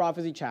times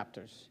prophecy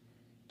chapters,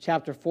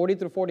 chapter 40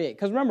 through 48.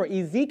 Because remember,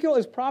 Ezekiel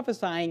is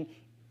prophesying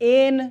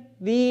in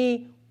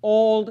the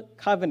Old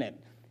Covenant.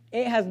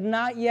 It has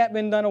not yet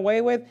been done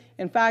away with.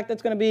 In fact,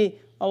 it's going to be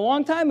a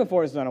long time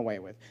before it's done away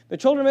with. The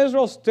children of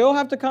Israel still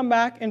have to come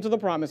back into the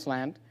promised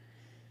land.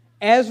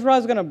 Ezra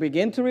is going to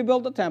begin to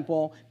rebuild the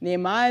temple.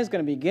 Nehemiah is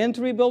going to begin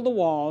to rebuild the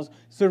walls.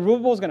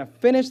 Zerubbabel is going to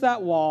finish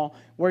that wall.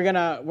 We're going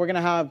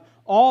to have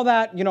all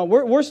that,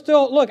 we're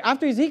still, look,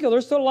 after Ezekiel,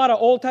 there's still a lot of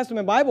Old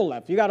Testament Bible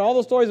left. You got all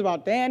the stories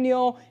about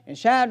Daniel and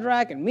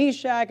Shadrach and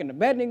Meshach and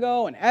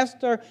Abednego and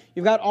Esther.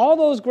 You've got all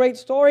those great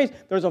stories.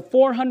 There's a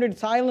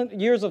 400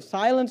 years of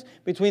silence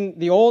between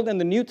the Old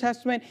and the New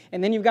Testament.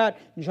 And then you've got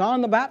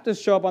John the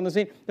Baptist show up on the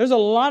scene. There's a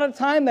lot of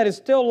time that is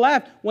still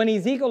left when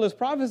Ezekiel is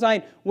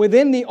prophesying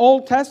within the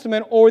Old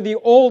Testament or the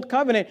Old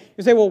Covenant.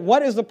 You say, well,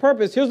 what is the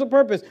purpose? Here's the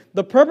purpose.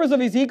 The purpose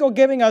of Ezekiel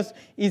giving us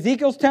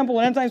Ezekiel's temple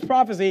and end times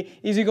prophecy,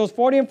 Ezekiel's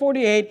 40 and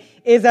 48,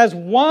 is as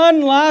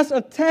one last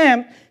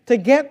attempt to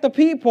get the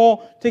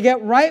people to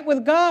get right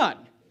with God.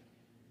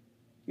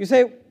 You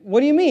say,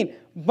 what do you mean?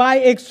 By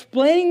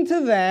explaining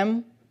to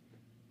them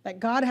that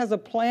God has a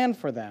plan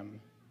for them.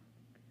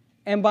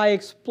 And by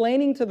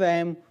explaining to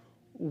them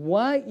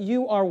what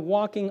you are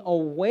walking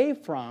away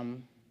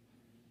from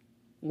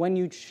when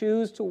you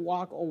choose to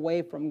walk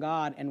away from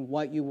God and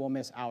what you will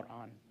miss out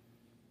on.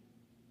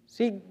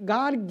 See,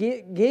 God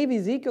gave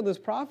Ezekiel this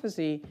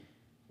prophecy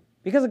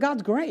because of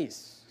God's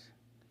grace.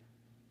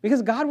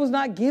 Because God was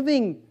not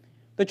giving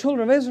the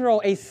children of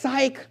Israel a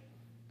psych,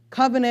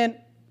 covenant,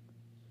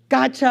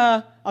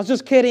 gotcha, I was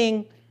just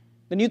kidding.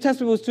 The New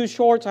Testament was too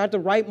short, so I had to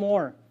write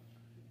more.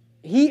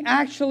 He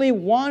actually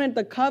wanted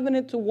the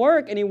covenant to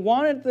work, and he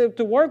wanted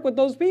to work with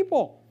those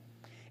people.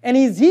 And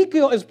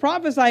Ezekiel is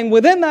prophesying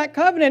within that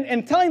covenant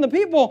and telling the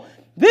people,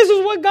 this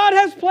is what God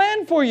has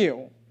planned for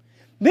you.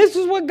 This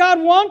is what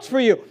God wants for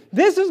you.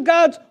 This is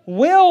God's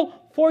will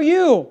for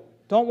you.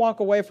 Don't walk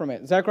away from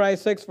it. Zechariah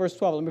 6, verse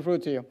 12. Let me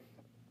prove it to you.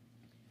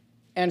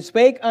 And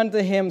spake unto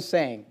him,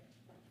 saying,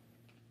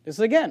 this is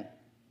again,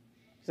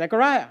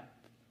 Zechariah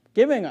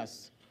giving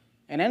us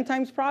an end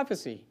times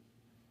prophecy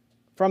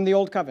from the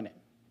Old Covenant.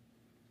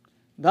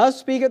 Thus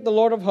speaketh the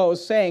Lord of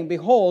hosts, saying,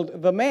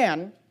 behold, the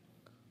man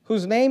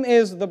whose name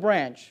is the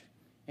branch.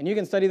 And you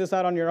can study this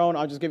out on your own.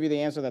 I'll just give you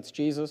the answer. That's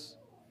Jesus.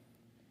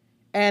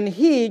 And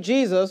he,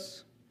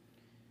 Jesus,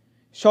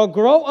 shall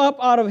grow up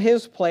out of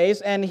his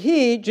place, and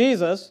he,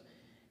 Jesus,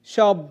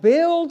 shall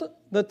build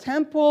the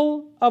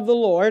temple of the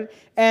Lord,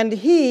 and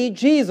he,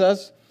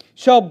 Jesus,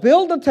 shall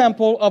build the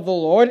temple of the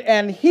Lord,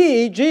 and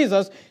he,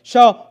 Jesus,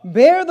 shall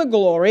bear the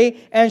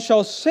glory, and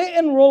shall sit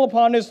and rule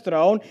upon his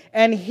throne,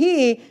 and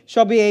he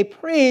shall be a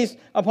priest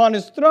upon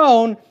his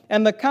throne,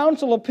 and the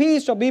counsel of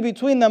peace shall be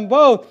between them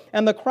both,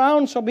 and the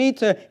crown shall be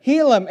to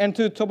Helam, and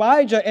to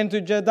Tobijah, and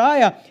to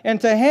Jedaiah, and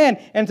to Han,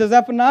 and to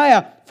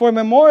Zephaniah, for a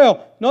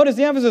memorial. Notice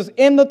the emphasis,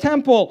 in the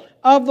temple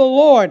of the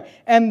Lord,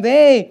 and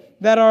they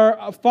that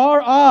are far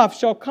off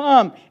shall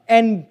come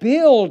and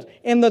build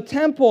in the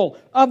temple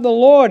of the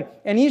Lord,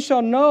 and he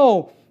shall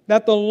know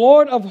that the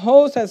Lord of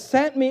hosts has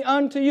sent me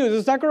unto you. This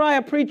is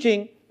Zechariah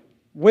preaching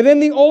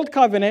within the Old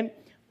Covenant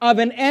of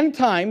an end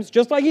times,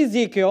 just like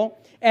Ezekiel,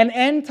 and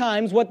end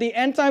times, what the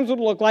end times would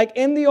look like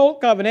in the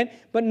Old Covenant.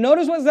 But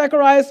notice what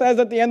Zechariah says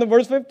at the end of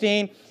verse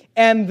 15,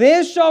 and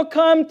this shall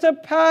come to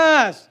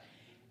pass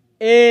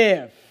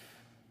if.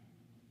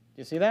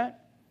 You see that?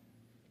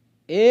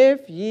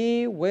 If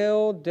ye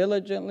will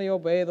diligently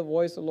obey the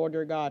voice of the Lord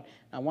your God.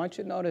 I want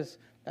you to notice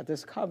that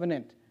this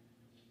covenant,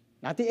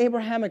 not the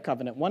Abrahamic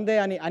covenant. One day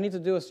I need to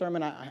do a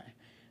sermon. I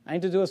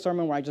need to do a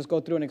sermon where I just go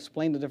through and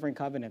explain the different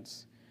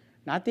covenants.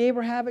 Not the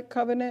Abrahamic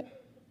covenant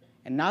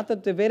and not the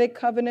Davidic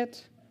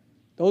covenant.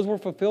 Those were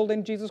fulfilled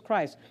in Jesus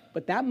Christ.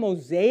 But that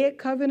Mosaic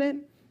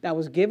covenant that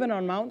was given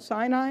on Mount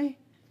Sinai,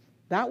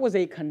 that was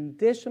a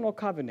conditional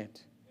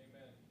covenant.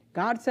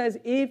 God says,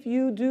 if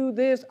you do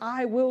this,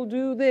 I will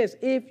do this.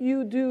 If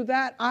you do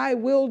that, I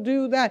will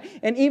do that.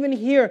 And even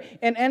here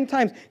in end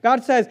times,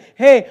 God says,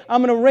 hey,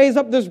 I'm going to raise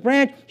up this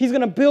branch. He's going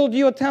to build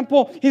you a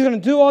temple. He's going to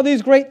do all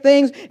these great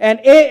things.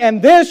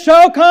 And this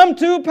shall come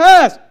to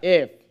pass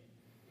if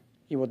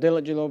you will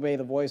diligently obey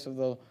the voice of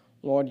the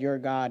Lord your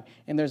God.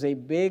 And there's a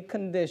big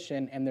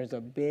condition and there's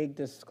a big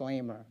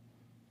disclaimer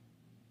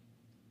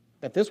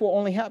that this will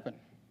only happen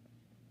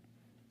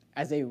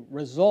as a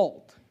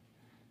result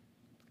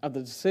of the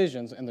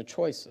decisions and the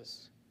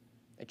choices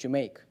that you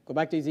make. Go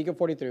back to Ezekiel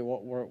 43.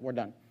 We're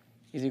done.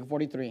 Ezekiel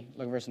 43,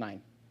 look at verse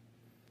 9.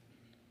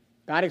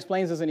 God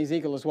explains this in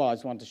Ezekiel as well. I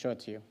just wanted to show it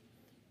to you.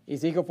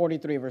 Ezekiel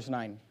 43, verse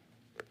 9.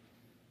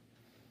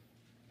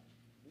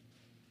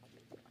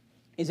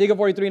 Ezekiel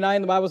 43,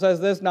 9, the Bible says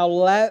this, now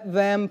let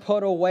them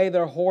put away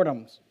their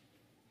whoredoms.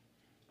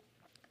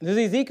 This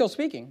is Ezekiel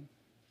speaking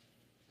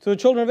to the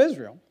children of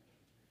Israel.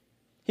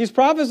 He's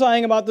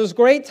prophesying about this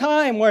great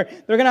time where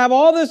they're going to have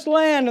all this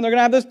land, and they're going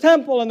to have this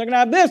temple, and they're going to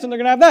have this, and they're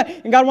going to have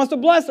that. And God wants to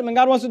bless them, and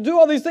God wants to do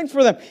all these things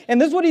for them. And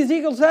this is what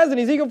Ezekiel says in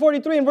Ezekiel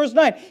 43 and verse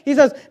 9. He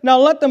says, now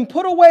let them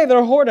put away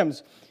their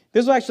whoredoms.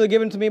 This was actually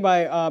given to me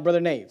by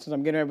Brother Nate, since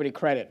I'm giving everybody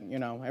credit.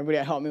 Everybody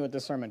that helped me with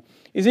this sermon.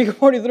 Ezekiel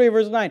 43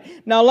 verse 9.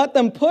 Now let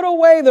them put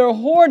away their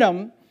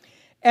whoredom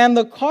and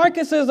the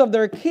carcasses of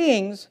their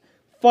kings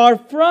far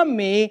from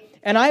me,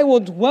 and I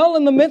will dwell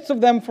in the midst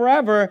of them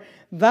forever.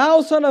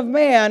 Thou son of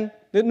man,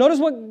 notice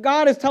what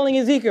God is telling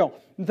Ezekiel.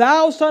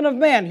 Thou son of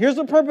man, here's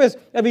the purpose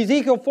of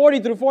Ezekiel 40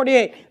 through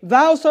 48.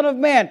 Thou son of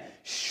man,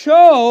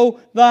 show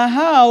the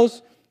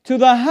house to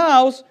the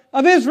house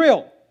of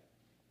Israel.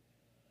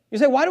 You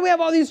say, why do we have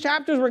all these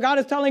chapters where God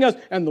is telling us,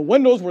 and the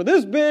windows were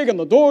this big, and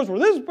the doors were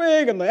this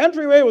big, and the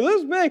entryway was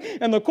this big,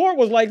 and the court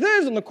was like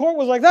this, and the court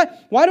was like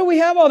that? Why do we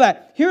have all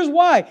that? Here's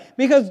why.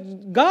 Because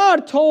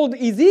God told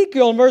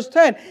Ezekiel in verse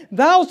 10,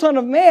 thou son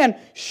of man,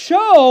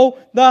 show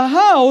the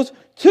house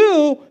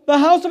to the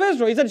house of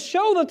Israel. He said,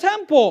 show the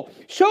temple,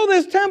 show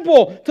this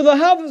temple to the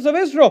house of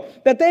Israel,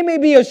 that they may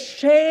be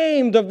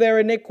ashamed of their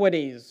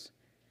iniquities.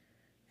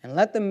 And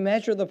let them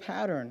measure the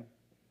pattern.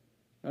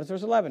 Notice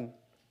verse 11.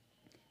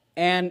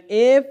 And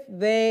if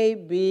they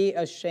be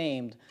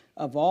ashamed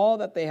of all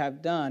that they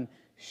have done,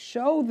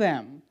 show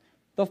them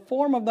the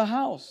form of the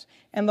house,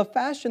 and the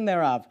fashion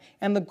thereof,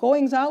 and the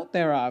goings out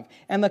thereof,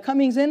 and the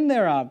comings in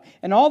thereof,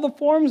 and all the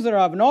forms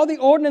thereof, and all the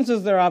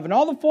ordinances thereof, and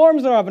all the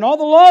forms thereof, and all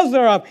the laws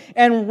thereof,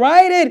 and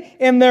write it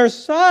in their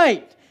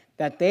sight,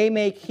 that they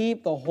may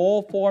keep the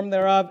whole form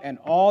thereof, and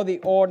all the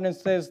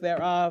ordinances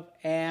thereof,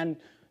 and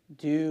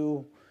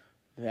do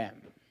them.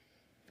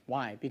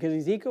 Why? Because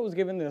Ezekiel was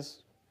given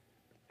this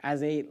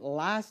as a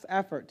last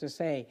effort to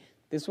say,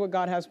 this is what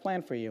God has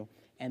planned for you,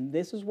 and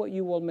this is what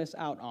you will miss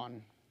out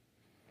on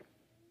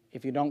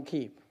if you don't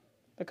keep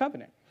the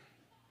covenant.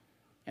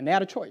 And they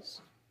had a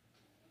choice.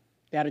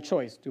 They had a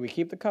choice. Do we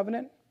keep the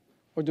covenant,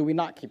 or do we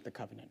not keep the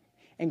covenant?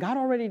 And God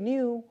already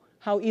knew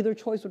how either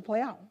choice would play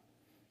out.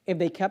 If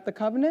they kept the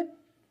covenant,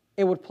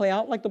 it would play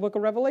out like the book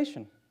of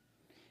Revelation.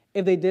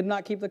 If they did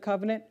not keep the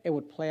covenant, it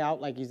would play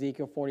out like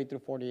Ezekiel 40 through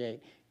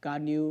 48.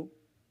 God knew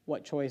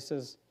what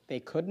choices they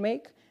could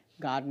make.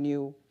 God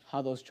knew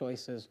how those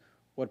choices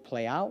would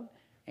play out,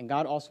 and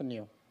God also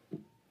knew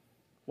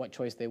what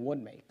choice they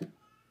would make,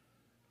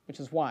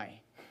 which is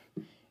why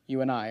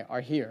you and I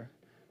are here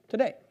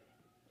today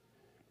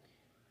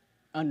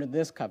under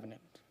this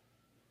covenant,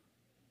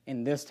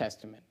 in this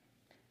testament,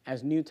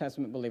 as New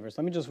Testament believers.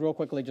 Let me just real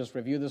quickly just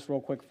review this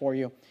real quick for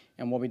you,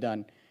 and we'll be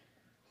done.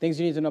 Things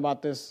you need to know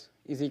about this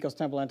Ezekiel's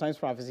Temple End Times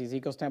Prophecy.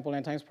 Ezekiel's Temple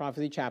End Times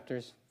Prophecy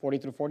chapters 40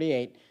 through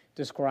 48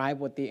 describe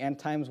what the end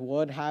times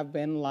would have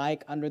been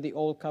like under the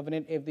Old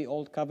Covenant if the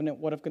Old Covenant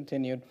would have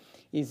continued.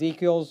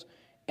 Ezekiel's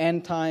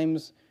End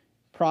Times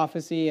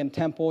Prophecy and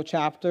Temple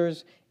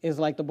chapters is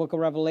like the book of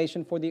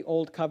Revelation for the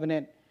Old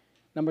Covenant.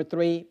 Number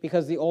 3,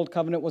 because the Old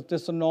Covenant was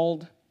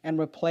disannulled and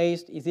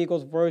replaced,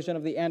 Ezekiel's version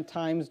of the end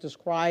times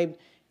described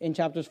in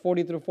chapters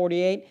 40 through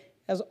 48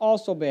 has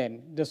also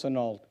been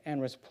disannulled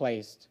and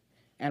replaced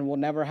and will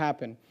never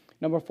happen.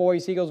 Number 4,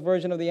 Ezekiel's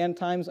version of the end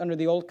times under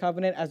the Old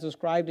Covenant as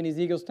described in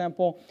Ezekiel's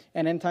Temple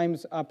and End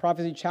Times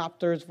Prophecy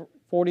chapters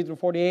 40 through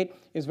 48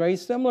 is very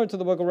similar to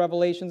the book of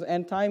Revelation's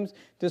end times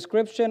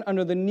description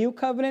under the New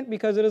Covenant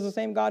because it is the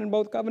same God in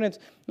both covenants.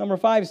 Number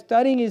 5,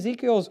 studying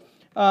Ezekiel's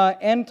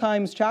end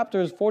times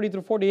chapters 40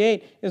 through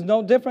 48 is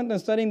no different than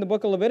studying the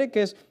book of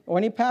Leviticus or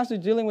any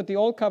passage dealing with the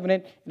Old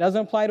Covenant. It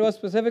doesn't apply to us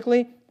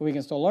specifically, but we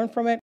can still learn from it.